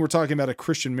 assuming we're talking about a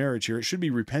Christian marriage here, it should be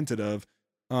repented of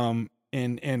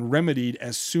and remedied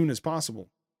as soon as possible.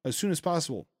 As soon as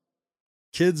possible.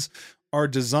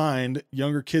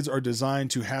 Younger kids are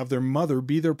designed to have their mother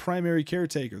be their primary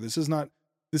caretaker. This is not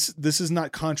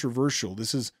controversial.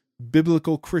 This is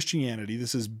biblical Christianity.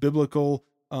 This is biblical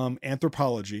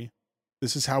anthropology.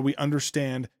 This is how we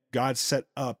understand God set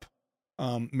up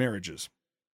marriages.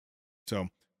 So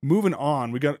moving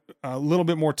on, we got a little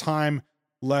bit more time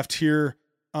left here.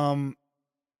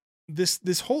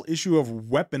 This whole issue of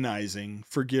weaponizing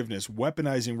forgiveness,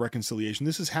 weaponizing reconciliation,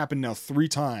 this has happened now 3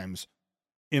 times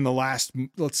in the last,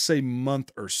 let's say, month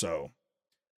or so.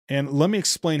 And let me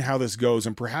explain how this goes,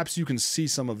 and perhaps you can see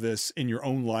some of this in your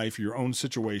own life, your own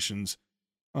situations.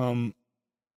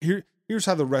 Here's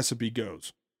how the recipe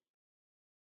goes.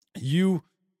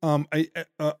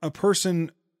 A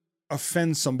person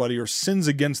offends somebody or sins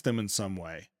against them in some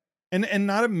way, and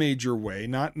not a major way,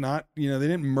 not they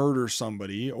didn't murder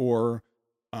somebody or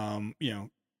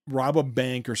rob a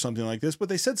bank or something like this, but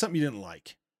they said something you didn't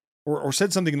like. Or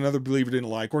said something another believer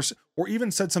didn't like, or even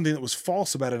said something that was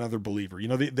false about another believer.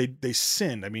 They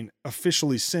sinned. I mean,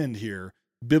 officially sinned here,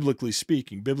 biblically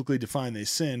speaking, biblically defined, they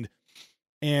sinned,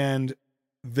 and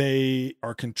they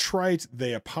are contrite.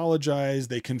 They apologize.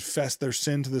 They confess their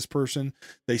sin to this person.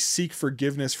 They seek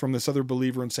forgiveness from this other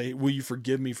believer and say, will you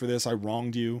forgive me for this? I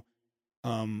wronged you.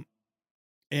 And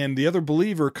the other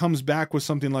believer comes back with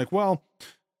something like, well,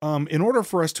 in order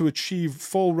for us to achieve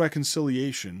full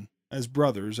reconciliation as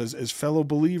brothers, as fellow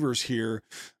believers here,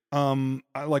 I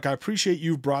appreciate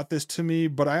you've brought this to me,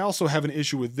 but I also have an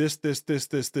issue with this,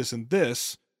 and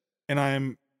this. And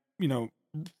I'm,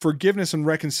 forgiveness and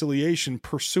reconciliation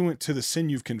pursuant to the sin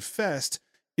you've confessed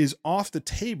is off the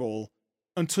table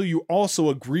until you also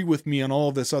agree with me on all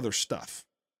of this other stuff.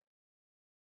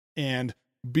 And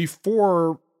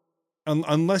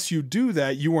unless you do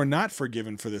that, you are not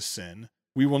forgiven for this sin.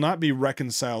 We will not be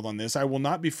reconciled on this. I will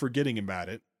not be forgetting about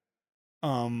it.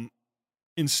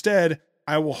 Instead,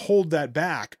 I will hold that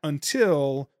back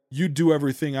until you do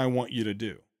everything I want you to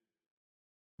do.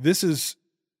 This is,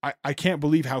 I can't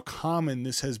believe how common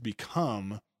this has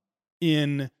become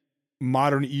in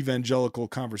modern evangelical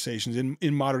conversations,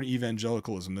 in modern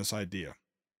evangelicalism, this idea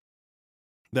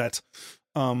that,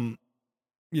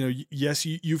 yes,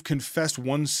 you've confessed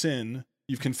one sin,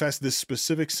 you've confessed this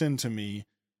specific sin to me.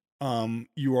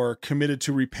 You are committed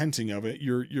to repenting of it.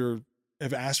 You're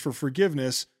have asked for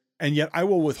forgiveness, and yet I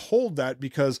will withhold that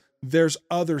because there's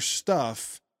other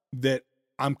stuff that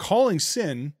I'm calling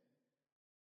sin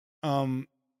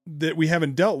that we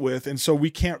haven't dealt with, and so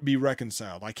we can't be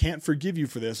reconciled. I can't forgive you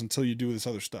for this until you do this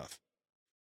other stuff.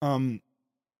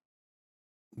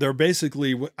 They're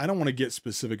basically, I don't want to get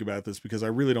specific about this because I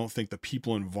really don't think the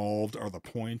people involved are the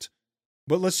point,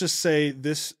 but let's just say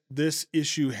this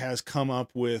issue has come up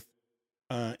with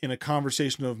in a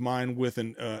conversation of mine with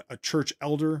a church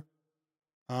elder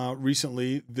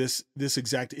recently. This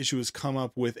exact issue has come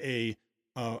up with a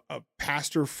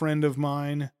pastor friend of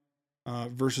mine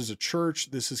versus a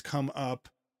church. This has come up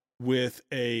with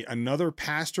another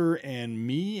pastor and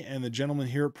me and the gentleman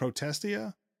here at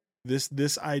Protestia.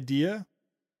 This idea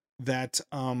that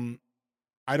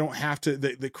I don't have to,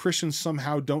 that Christians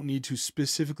somehow don't need to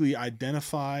specifically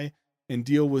identify and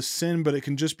deal with sin, but it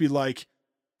can just be like,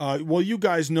 well, you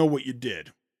guys know what you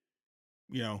did.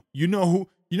 You know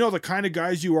the kind of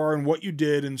guys you are and what you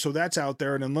did, and so that's out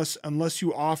there. And unless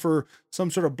you offer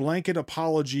some sort of blanket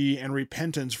apology and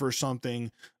repentance for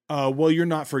something, well, you're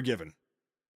not forgiven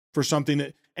for something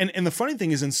that. And the funny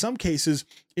thing is, in some cases,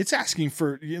 it's asking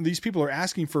for, these people are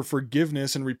asking for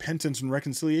forgiveness and repentance and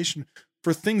reconciliation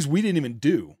for things we didn't even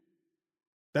do.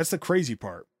 That's the crazy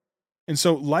part. And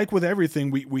so, like with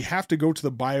everything, we have to go to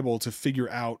the Bible to figure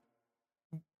out,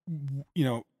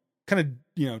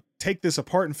 take this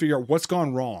apart and figure out what's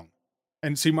gone wrong.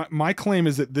 And see, my claim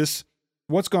is that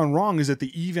what's gone wrong is that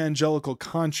the evangelical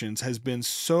conscience has been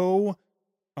so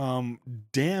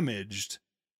damaged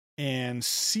and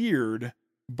seared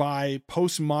by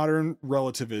postmodern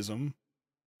relativism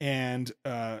and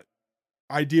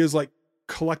ideas like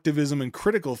collectivism and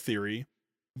critical theory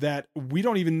that we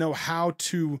don't even know how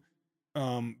to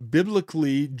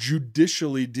biblically,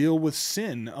 judicially deal with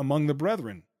sin among the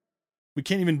brethren.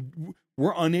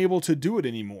 We're unable to do it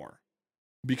anymore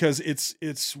because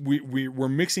we're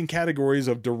mixing categories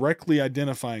of directly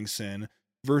identifying sin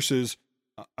versus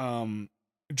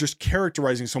just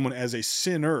characterizing someone as a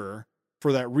sinner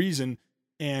for that reason.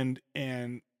 And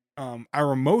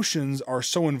our emotions are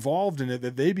so involved in it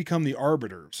that they become the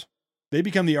arbiters. They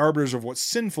become the arbiters of what's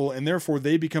sinful, and therefore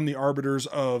they become the arbiters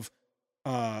of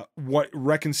what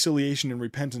reconciliation and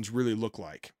repentance really look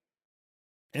like.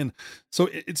 And so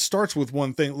it starts with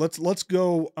one thing. Let's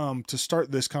go to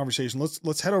start this conversation.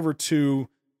 Let's head over to,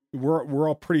 we're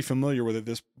all pretty familiar with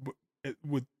it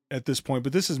at this point,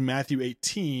 but this is Matthew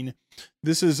 18.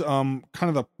 This is kind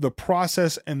of the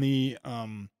process and the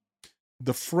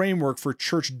framework for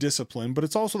church discipline, but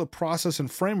it's also the process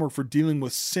and framework for dealing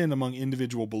with sin among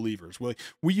individual believers.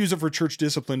 We use it for church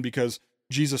discipline because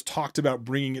Jesus talked about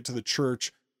bringing it to the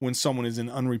church when someone is in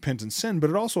unrepentant sin, but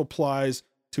it also applies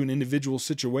to an individual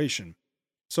situation.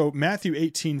 So Matthew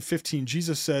 18:15,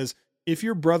 Jesus says, if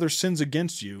your brother sins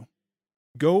against you,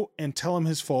 go and tell him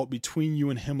his fault between you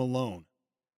and him alone.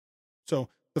 So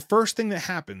the first thing that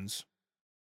happens,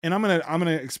 and I'm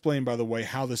gonna explain, by the way,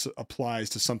 how this applies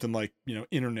to something like,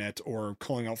 internet or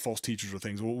calling out false teachers or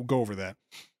things. We'll go over that.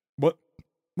 But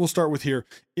we'll start with here.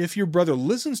 If your brother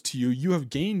listens to you, you have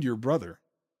gained your brother.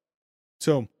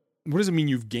 So what does it mean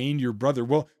you've gained your brother?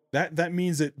 Well, that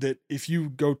means that if you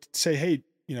go say, hey,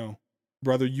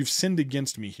 brother, you've sinned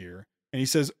against me here. And he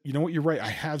says, you know what, you're right, I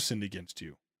have sinned against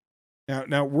you.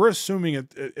 Now we're assuming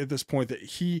at this point that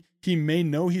he may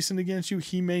know he sinned against you.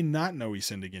 He may not know he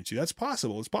sinned against you. That's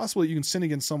possible. It's possible that you can sin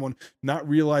against someone, not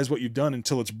realize what you've done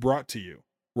until it's brought to you.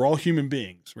 We're all human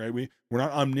beings, right? We're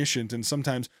not omniscient. And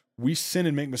sometimes we sin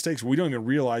and make mistakes. We don't even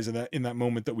realize in that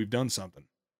moment that we've done something.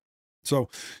 So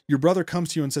your brother comes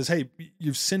to you and says, hey,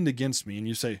 you've sinned against me. And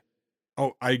you say,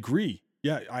 oh, I agree.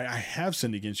 Yeah, I have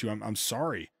sinned against you. I'm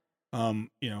sorry.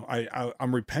 I'm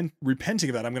repenting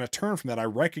of that. I'm going to turn from that. I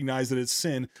recognize that it's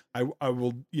sin. I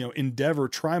will, endeavor,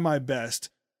 try my best.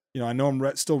 I know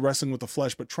I'm still wrestling with the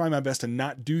flesh, but try my best to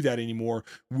not do that anymore.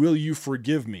 Will you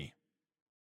forgive me?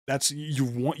 That's,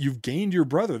 you've gained your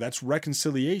brother. That's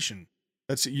reconciliation.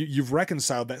 That's, you've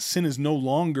reconciled. That sin is no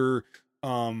longer,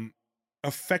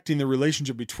 affecting the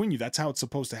relationship between you. That's how it's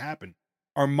supposed to happen.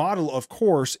 Our model, of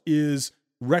course, is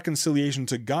reconciliation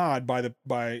to God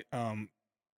by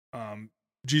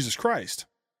Jesus Christ,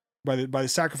 by the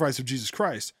sacrifice of Jesus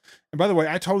Christ. And by the way,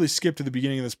 I totally skipped to the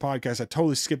beginning of this podcast. I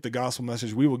totally skipped the gospel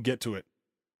message. We will get to it.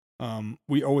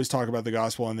 We always talk about the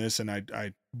gospel on this, and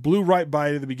I blew right by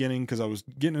it at the beginning because I was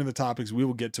getting into the topics. We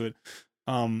will get to it.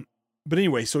 But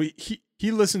anyway, so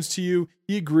he listens to you.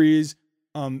 He agrees.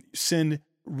 Sin,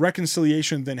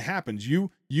 reconciliation then happens.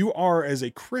 You are, as a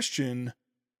Christian,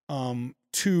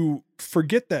 to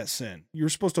forget that sin. You're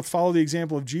supposed to follow the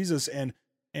example of Jesus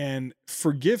and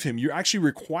forgive him. You're actually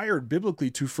required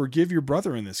biblically to forgive your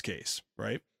brother in this case,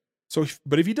 right? So,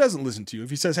 but if he doesn't listen to you,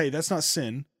 if he says, hey, that's not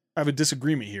sin, I have a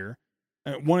disagreement here.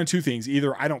 One of two things: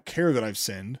 either I don't care that I've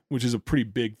sinned, which is a pretty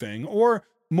big thing, or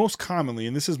most commonly,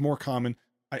 and this is more common,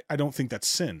 I don't think that's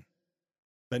sin.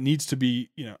 That needs to be,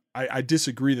 I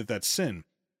disagree that that's sin.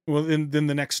 Well, then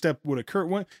the next step would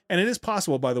occur. And it is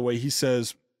possible, by the way, he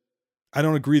says, I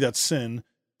don't agree that's sin.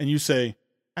 And you say,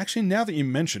 actually, now that you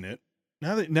mention it,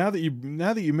 Now that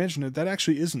you mention it, that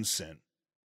actually isn't sin.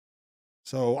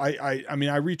 So I mean,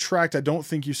 I retract. I don't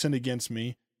think you sinned against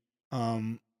me.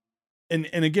 And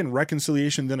again,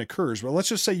 reconciliation then occurs. But let's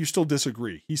just say you still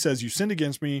disagree. He says you sinned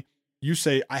against me. You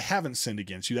say I haven't sinned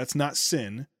against you. That's not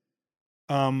sin.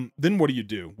 Then what do you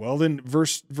do? Well, then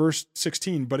verse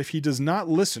 16. But if he does not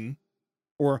listen,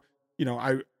 or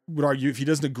I would argue if he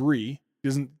doesn't agree, he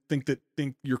doesn't think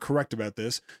you're correct about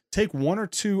this, take one or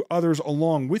two others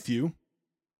along with you,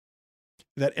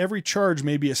 that every charge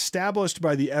may be established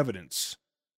by the evidence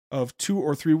of 2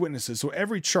 or 3 witnesses. So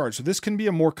every charge. So this can be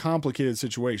a more complicated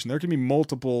situation. There can be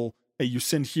multiple. Hey, you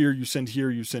sinned here, you sinned here,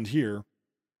 you sinned here,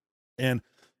 and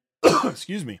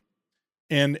excuse me,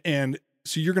 and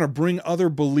so you're going to bring other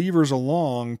believers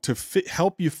along to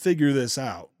help you figure this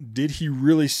out. Did he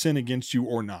really sin against you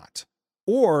or not?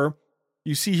 Or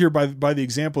you see here by the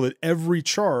example that every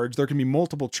charge, there can be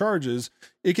multiple charges.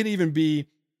 It can even be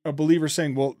a believer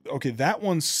saying, well, okay, that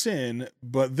one's sin,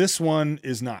 but this one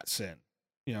is not sin.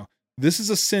 This is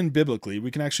a sin biblically. We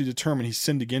can actually determine he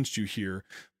sinned against you here.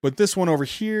 But this one over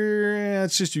here,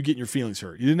 it's just you getting your feelings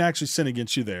hurt. You didn't actually sin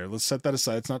against you there. Let's set that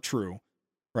aside. It's not true.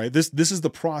 Right? This is the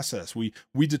process. We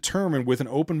determine with an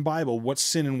open Bible what's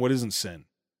sin and what isn't sin.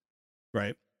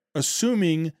 Right?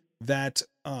 Assuming that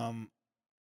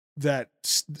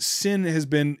sin has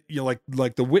been,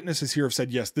 like the witnesses here have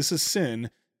said, yes, this is sin,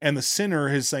 and the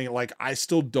sinner is saying, like, I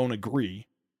still don't agree.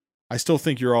 I still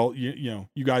think you're all, you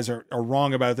guys are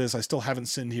wrong about this. I still haven't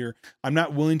sinned here. I'm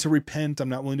not willing to repent. I'm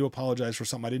not willing to apologize for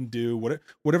something I didn't do.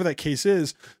 Whatever that case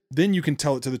is, then you can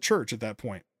tell it to the church at that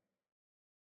point.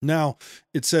 Now,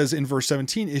 it says in verse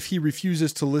 17, if he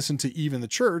refuses to listen to even the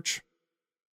church,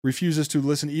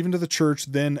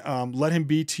 then let him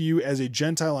be to you as a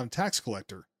Gentile and a tax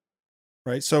collector.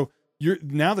 Right? So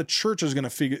now the church is going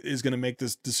to make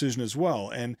this decision as well.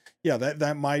 And yeah,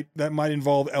 that might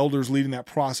involve elders leading that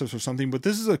process or something, but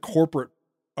this is a corporate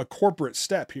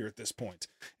step here at this point.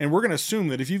 And we're going to assume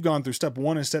that if you've gone through step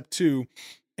 1 and step 2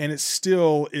 and it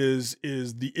still is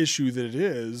the issue that it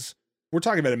is, we're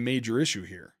talking about a major issue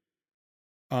here.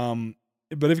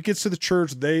 But if it gets to the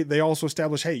church, they also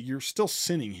establish, hey, you're still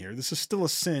sinning here. This is still a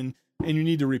sin and you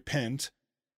need to repent,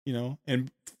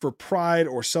 and for pride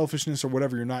or selfishness or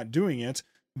whatever, you're not doing it.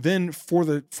 Then for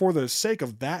the sake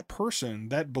of that person,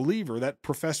 that believer, that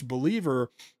professed believer,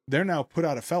 they're now put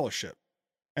out of fellowship.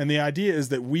 And the idea is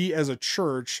that we as a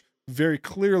church very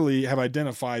clearly have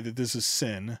identified that this is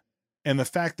sin. And the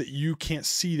fact that you can't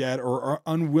see that or are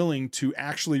unwilling to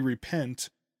actually repent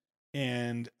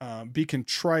and be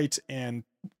contrite and,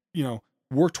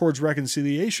 work towards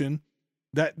reconciliation,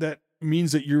 that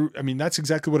means that that's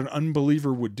exactly what an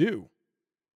unbeliever would do.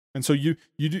 And so you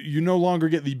no longer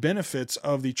get the benefits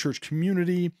of the church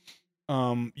community.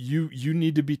 You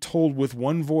need to be told with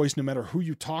one voice, no matter who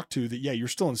you talk to, that, yeah, you're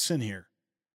still in sin here.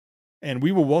 And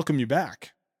we will welcome you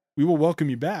back. We will welcome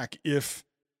you back if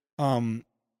and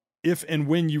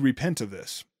when you repent of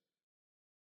this.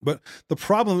 But the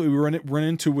problem that we run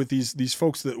into with these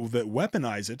folks that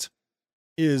weaponize it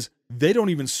is they don't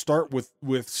even start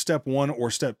with step 1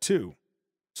 or step 2.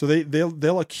 So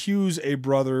they'll accuse a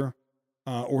brother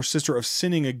or sister of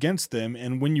sinning against them,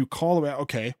 and when you call about,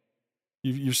 okay,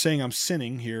 you're saying I'm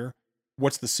sinning here,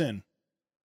 what's the sin?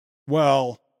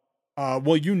 Well,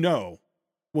 you know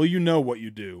what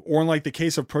you do. Or in like the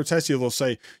case of Protestia, they'll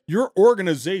say your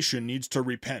organization needs to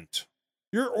repent.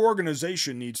 Your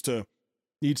organization needs to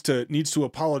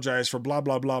apologize for blah,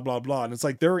 blah, blah, blah, blah. And it's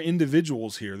like, there are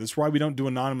individuals here. That's why we don't do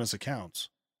anonymous accounts,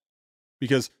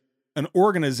 because an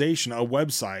organization, a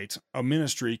website, a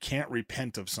ministry can't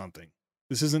repent of something.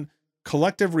 This isn't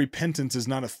collective repentance is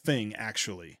not a thing.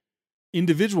 Actually,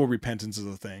 individual repentance is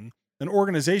a thing. An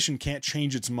organization can't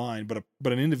change its mind,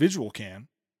 but an individual can.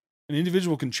 An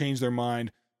individual can change their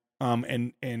mind,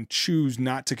 and choose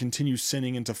not to continue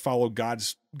sinning and to follow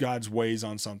God's ways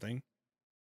on something.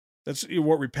 That's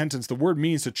what repentance, the word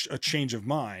means, a change of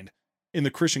mind. In the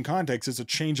Christian context, it's a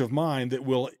change of mind that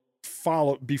will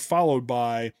be followed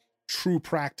by true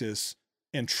practice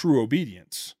and true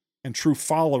obedience and true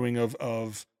following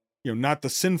of not the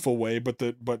sinful way,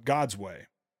 but God's way.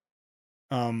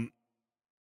 But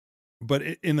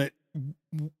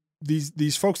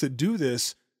these folks that do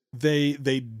this,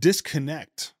 they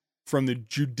disconnect from the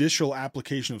judicial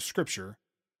application of Scripture,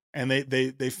 and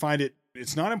they find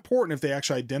it's not important if they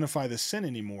actually identify the sin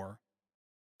anymore.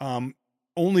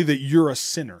 Only that you're a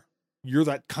sinner. You're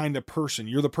that kind of person.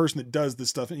 You're the person that does this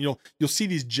stuff. And you'll see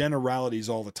these generalities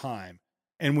all the time.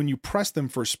 And when you press them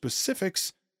for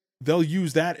specifics, they'll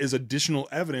use that as additional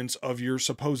evidence of your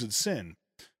supposed sin.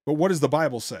 But what does the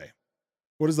Bible say?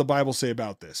 What does the Bible say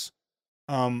about this?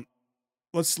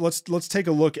 let's take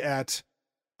a look at,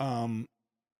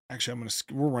 actually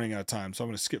we're running out of time, so I'm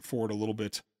going to skip forward a little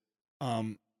bit.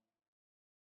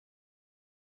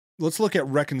 Let's look at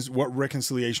what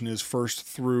reconciliation is first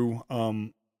through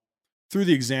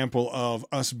the example of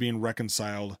us being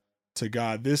reconciled to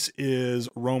God. This is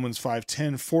Romans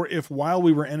 5:10. For if while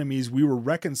we were enemies, we were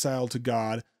reconciled to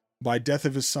God by death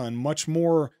of his son, much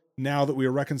more now that we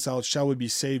are reconciled, shall we be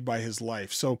saved by his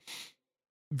life. So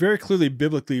very clearly,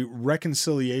 biblically,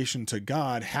 reconciliation to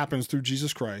God happens through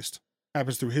Jesus Christ,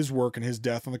 happens through his work and his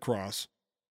death on the cross.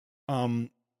 And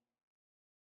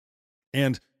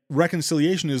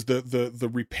reconciliation is the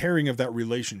repairing of that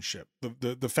relationship.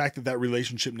 The fact that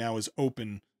relationship now is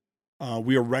open.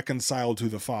 We are reconciled to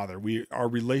the Father. Our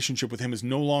relationship with him is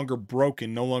no longer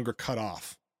broken, no longer cut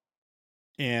off.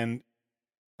 And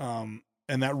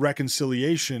that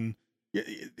reconciliation,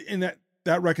 that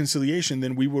reconciliation,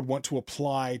 then we would want to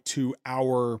apply to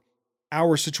our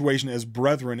situation as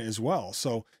brethren as well.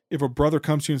 So if a brother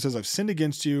comes to you and says, I've sinned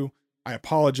against you, I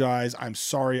apologize, I'm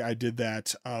sorry I did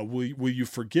that, will you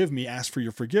forgive me? Ask for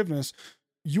your forgiveness.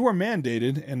 You are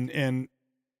mandated, and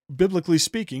biblically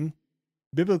speaking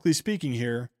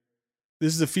here,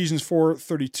 this is Ephesians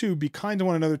 4:32, be kind to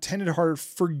one another, tender-hearted,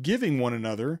 forgiving one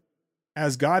another,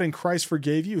 as God in Christ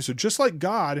forgave you. So just like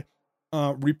God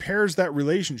repairs that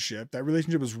relationship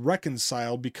is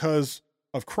reconciled because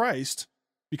of Christ,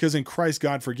 because in Christ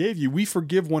God forgave you, we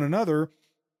forgive one another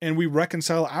and we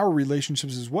reconcile our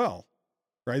relationships as well.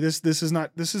 Right? This is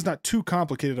not too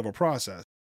complicated of a process.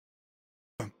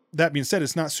 That being said,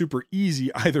 it's not super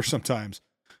easy either sometimes.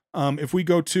 If we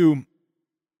go to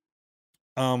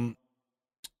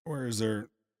where is there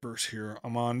verse here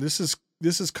I'm on? This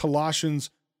is Colossians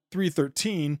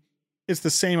 3:13. It's the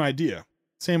same idea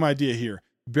here.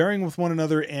 Bearing with one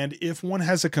another, and if one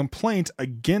has a complaint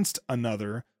against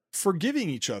another, forgiving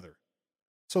each other.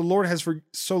 So Lord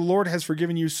has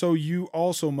forgiven you, so you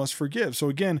also must forgive. So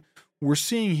again, we're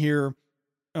seeing here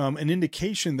an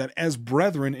indication that as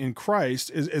brethren in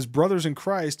Christ, as brothers in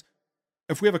Christ,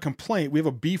 if we have a complaint, we have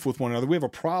a beef with one another, we have a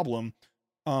problem,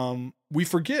 we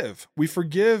forgive,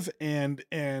 and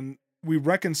we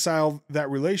reconcile that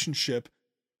relationship.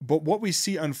 But what we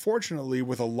see, unfortunately,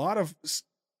 with a lot of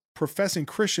professing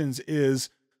Christians is,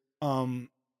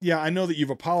 yeah, I know that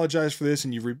you've apologized for this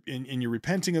and you're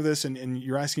repenting of this and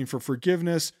you're asking for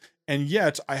forgiveness, and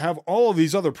yet I have all of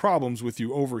these other problems with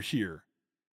you over here,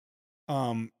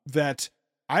 that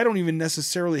I don't even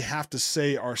necessarily have to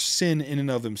say are sin in and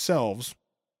of themselves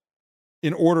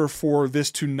in order for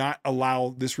this to not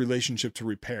allow this relationship to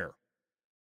repair.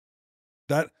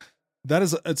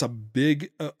 It's a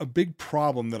big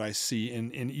problem that I see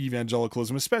in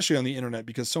evangelicalism, especially on the internet,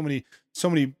 because so many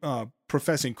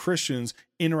professing Christians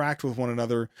interact with one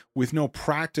another with no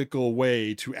practical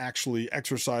way to actually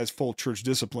exercise full church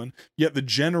discipline. Yet the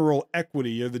general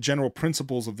equity or the general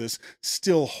principles of this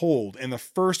still hold. And the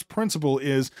first principle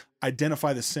is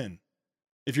identify the sin.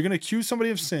 If you're going to accuse somebody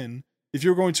of sin, if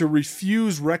you're going to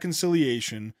refuse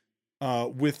reconciliation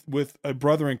with a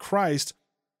brother in Christ,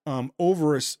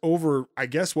 over I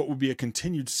guess what would be a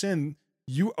continued sin,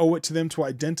 you owe it to them to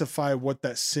identify what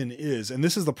that sin is. And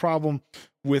this is the problem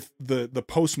with the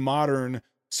postmodern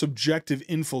subjective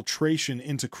infiltration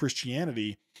into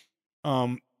Christianity.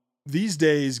 These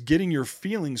days, getting your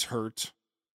feelings hurt,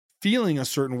 feeling a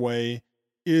certain way,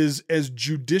 is as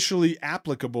judicially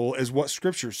applicable as what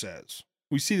Scripture says.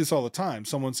 We see this all the time.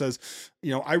 Someone says,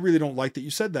 I really don't like that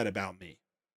you said that about me.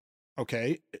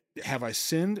 Okay, have I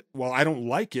sinned? Well, I don't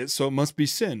like it, so it must be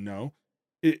sin. No.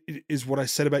 Is what I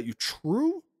said about you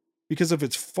true? Because if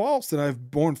it's false, then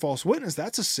I've borne false witness.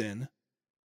 That's a sin.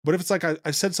 But if it's like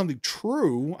I said something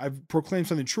true, I've proclaimed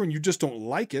something true, and you just don't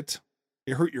like it,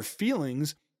 it hurt your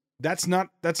feelings, that's not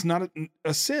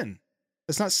a sin.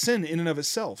 That's not sin in and of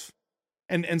itself.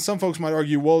 And some folks might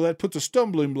argue, well, that puts a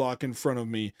stumbling block in front of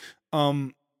me.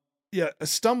 Yeah, a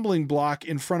stumbling block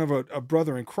in front of a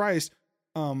brother in Christ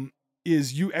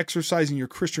is you exercising your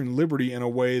Christian liberty in a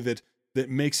way that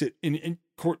makes it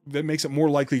that makes it more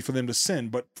likely for them to sin.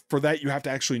 But for that, you have to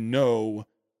actually know.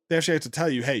 They actually have to tell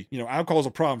you, hey, alcohol is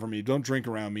a problem for me. Don't drink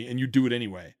around me, and you do it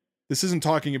anyway. This isn't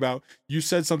talking about you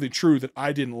said something true that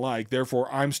I didn't like, therefore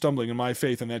I'm stumbling in my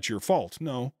faith, and that's your fault.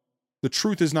 No, the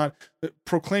truth is not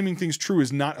proclaiming things true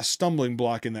is not a stumbling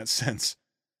block in that sense.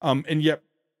 And yet,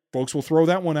 folks will throw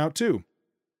that one out too.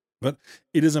 But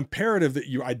it is imperative that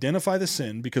you identify the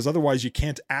sin, because otherwise you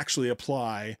can't actually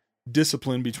apply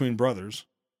discipline between brothers.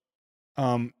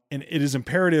 And it is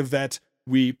imperative that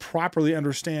we properly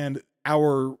understand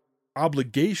our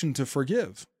obligation to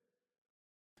forgive.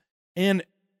 And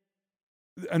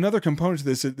another component to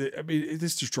this, I mean,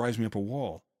 this just drives me up a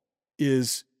wall,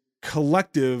 is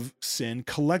collective sin,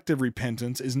 collective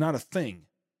repentance is not a thing.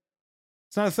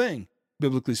 It's not a thing,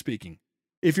 biblically speaking.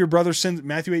 If your brother sins,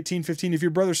 Matthew 18:15, if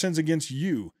your brother sins against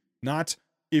you, not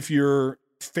if your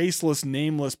faceless,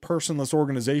 nameless, personless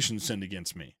organization sinned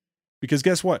against me. Because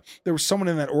guess what? There was someone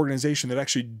in that organization that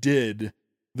actually did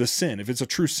the sin. If it's a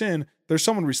true sin, there's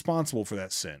someone responsible for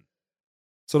that sin.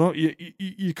 So don't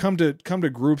you come to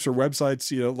groups or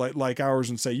websites, like ours,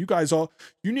 and say, you guys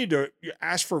you need to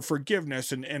ask for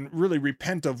forgiveness and really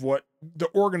repent of what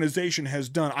the organization has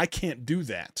done. I can't do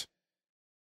that.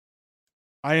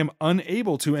 I am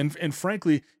unable to, and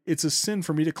frankly, it's a sin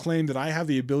for me to claim that I have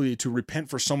the ability to repent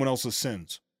for someone else's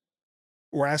sins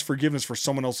or ask forgiveness for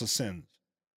someone else's sins.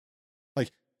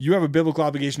 Like, you have a biblical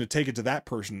obligation to take it to that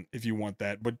person if you want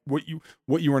that. But what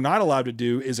you are not allowed to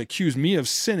do is accuse me of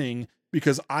sinning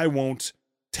because I won't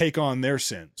take on their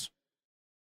sins.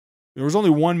 There was only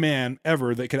one man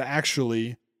ever that could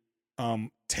actually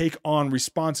take on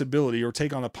responsibility or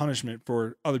take on the punishment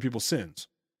for other people's sins.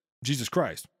 Jesus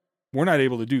Christ. We're not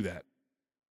able to do that.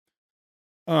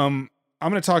 I'm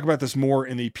going to talk about this more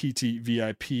in the PT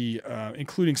VIP,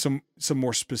 including some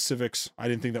more specifics. I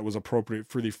didn't think that was appropriate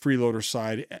for the freeloader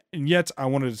side, and yet I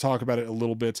wanted to talk about it a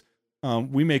little bit.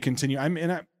 We may continue.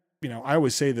 I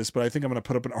always say this, but I think I'm going to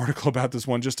put up an article about this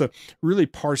one just to really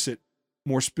parse it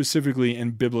more specifically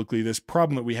and biblically. This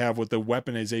problem that we have with the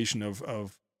weaponization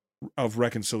of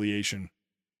reconciliation.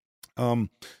 We'll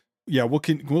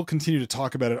continue to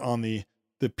talk about it on the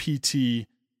PT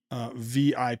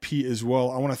VIP as well.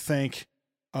 I want to thank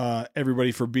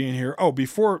everybody for being here. Oh,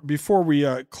 before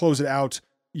we close it out,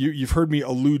 you've heard me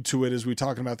allude to it as we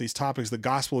talking about these topics, the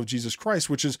gospel of Jesus Christ,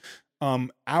 which is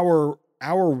our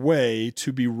way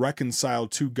to be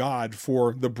reconciled to God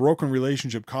for the broken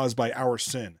relationship caused by our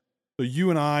sin. So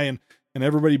you and I and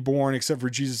everybody born except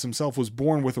for Jesus himself was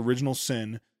born with original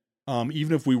sin.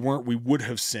 Even if we weren't, we would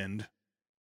have sinned.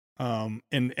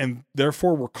 And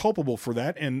therefore we're culpable for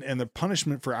that. And the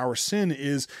punishment for our sin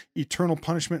is eternal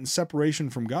punishment and separation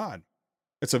from God.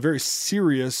 It's a very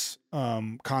serious,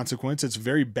 consequence. It's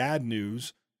very bad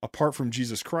news apart from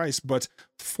Jesus Christ. But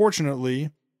fortunately,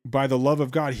 by the love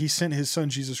of God, he sent his son,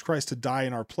 Jesus Christ, to die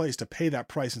in our place, to pay that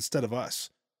price instead of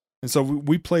us. And so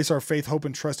we place our faith, hope,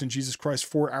 and trust in Jesus Christ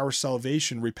for our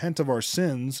salvation, repent of our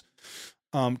sins,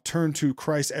 turn to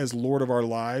Christ as Lord of our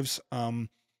lives,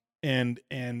 and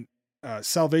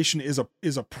salvation is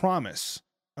a promise.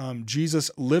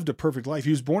 Jesus lived a perfect life. He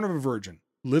was born of a virgin,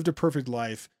 lived a perfect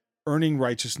life, earning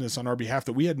righteousness on our behalf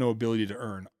that we had no ability to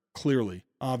earn, clearly,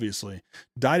 obviously.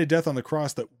 Died a death on the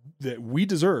cross that we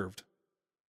deserved.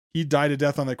 He died a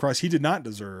death on the cross he did not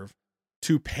deserve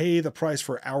to pay the price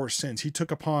for our sins. He took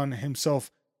upon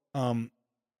himself the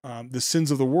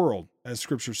sins of the world, as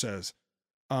Scripture says.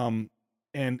 And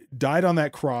died on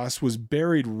that cross, was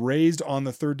buried, raised on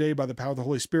the third day by the power of the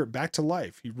Holy Spirit, back to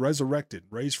life. He resurrected,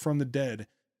 raised from the dead,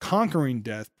 conquering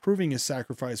death, proving his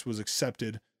sacrifice was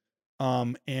accepted,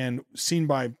 and seen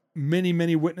by many,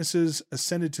 many witnesses,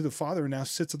 ascended to the Father, and now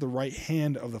sits at the right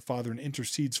hand of the Father and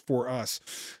intercedes for us.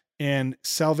 And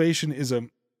salvation is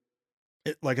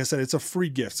like I said, it's a free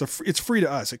gift. It's free to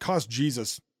us. It cost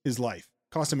Jesus his life,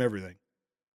 cost him everything.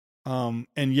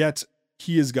 And yet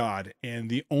he is God, and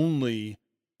the only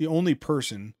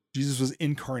person, Jesus was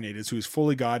incarnated, so he was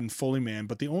fully God and fully man,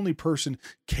 but the only person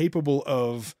capable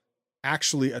of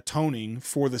actually atoning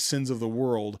for the sins of the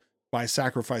world by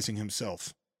sacrificing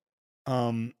himself.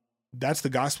 That's the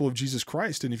gospel of Jesus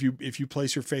Christ. And if you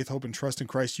place your faith, hope, and trust in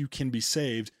Christ, you can be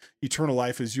saved. Eternal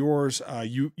life is yours.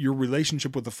 Your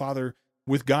relationship with the Father,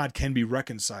 with God, can be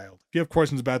reconciled. If you have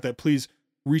questions about that, please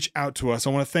reach out to us. I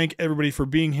want to thank everybody for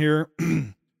being here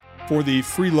for the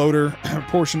freeloader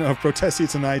portion of Protestia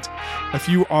Tonight. If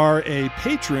you are a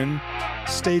patron,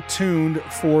 stay tuned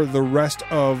for the rest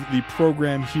of the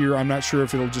program here. I'm not sure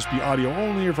if it'll just be audio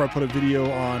only or if I put a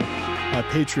video on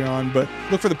Patreon, but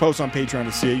look for the post on Patreon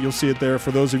to see it. You'll see it there.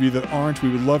 For those of you that aren't, we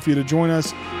would love for you to join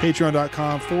us.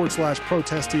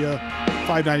 Patreon.com/Protestia,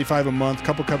 $5.95 a month,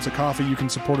 couple cups of coffee. You can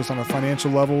support us on a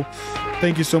financial level.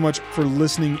 Thank you so much for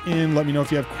listening in. Let me know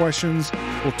if you have questions.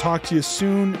 We'll talk to you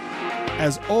soon.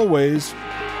 As always,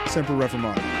 Semper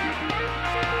Reformanda.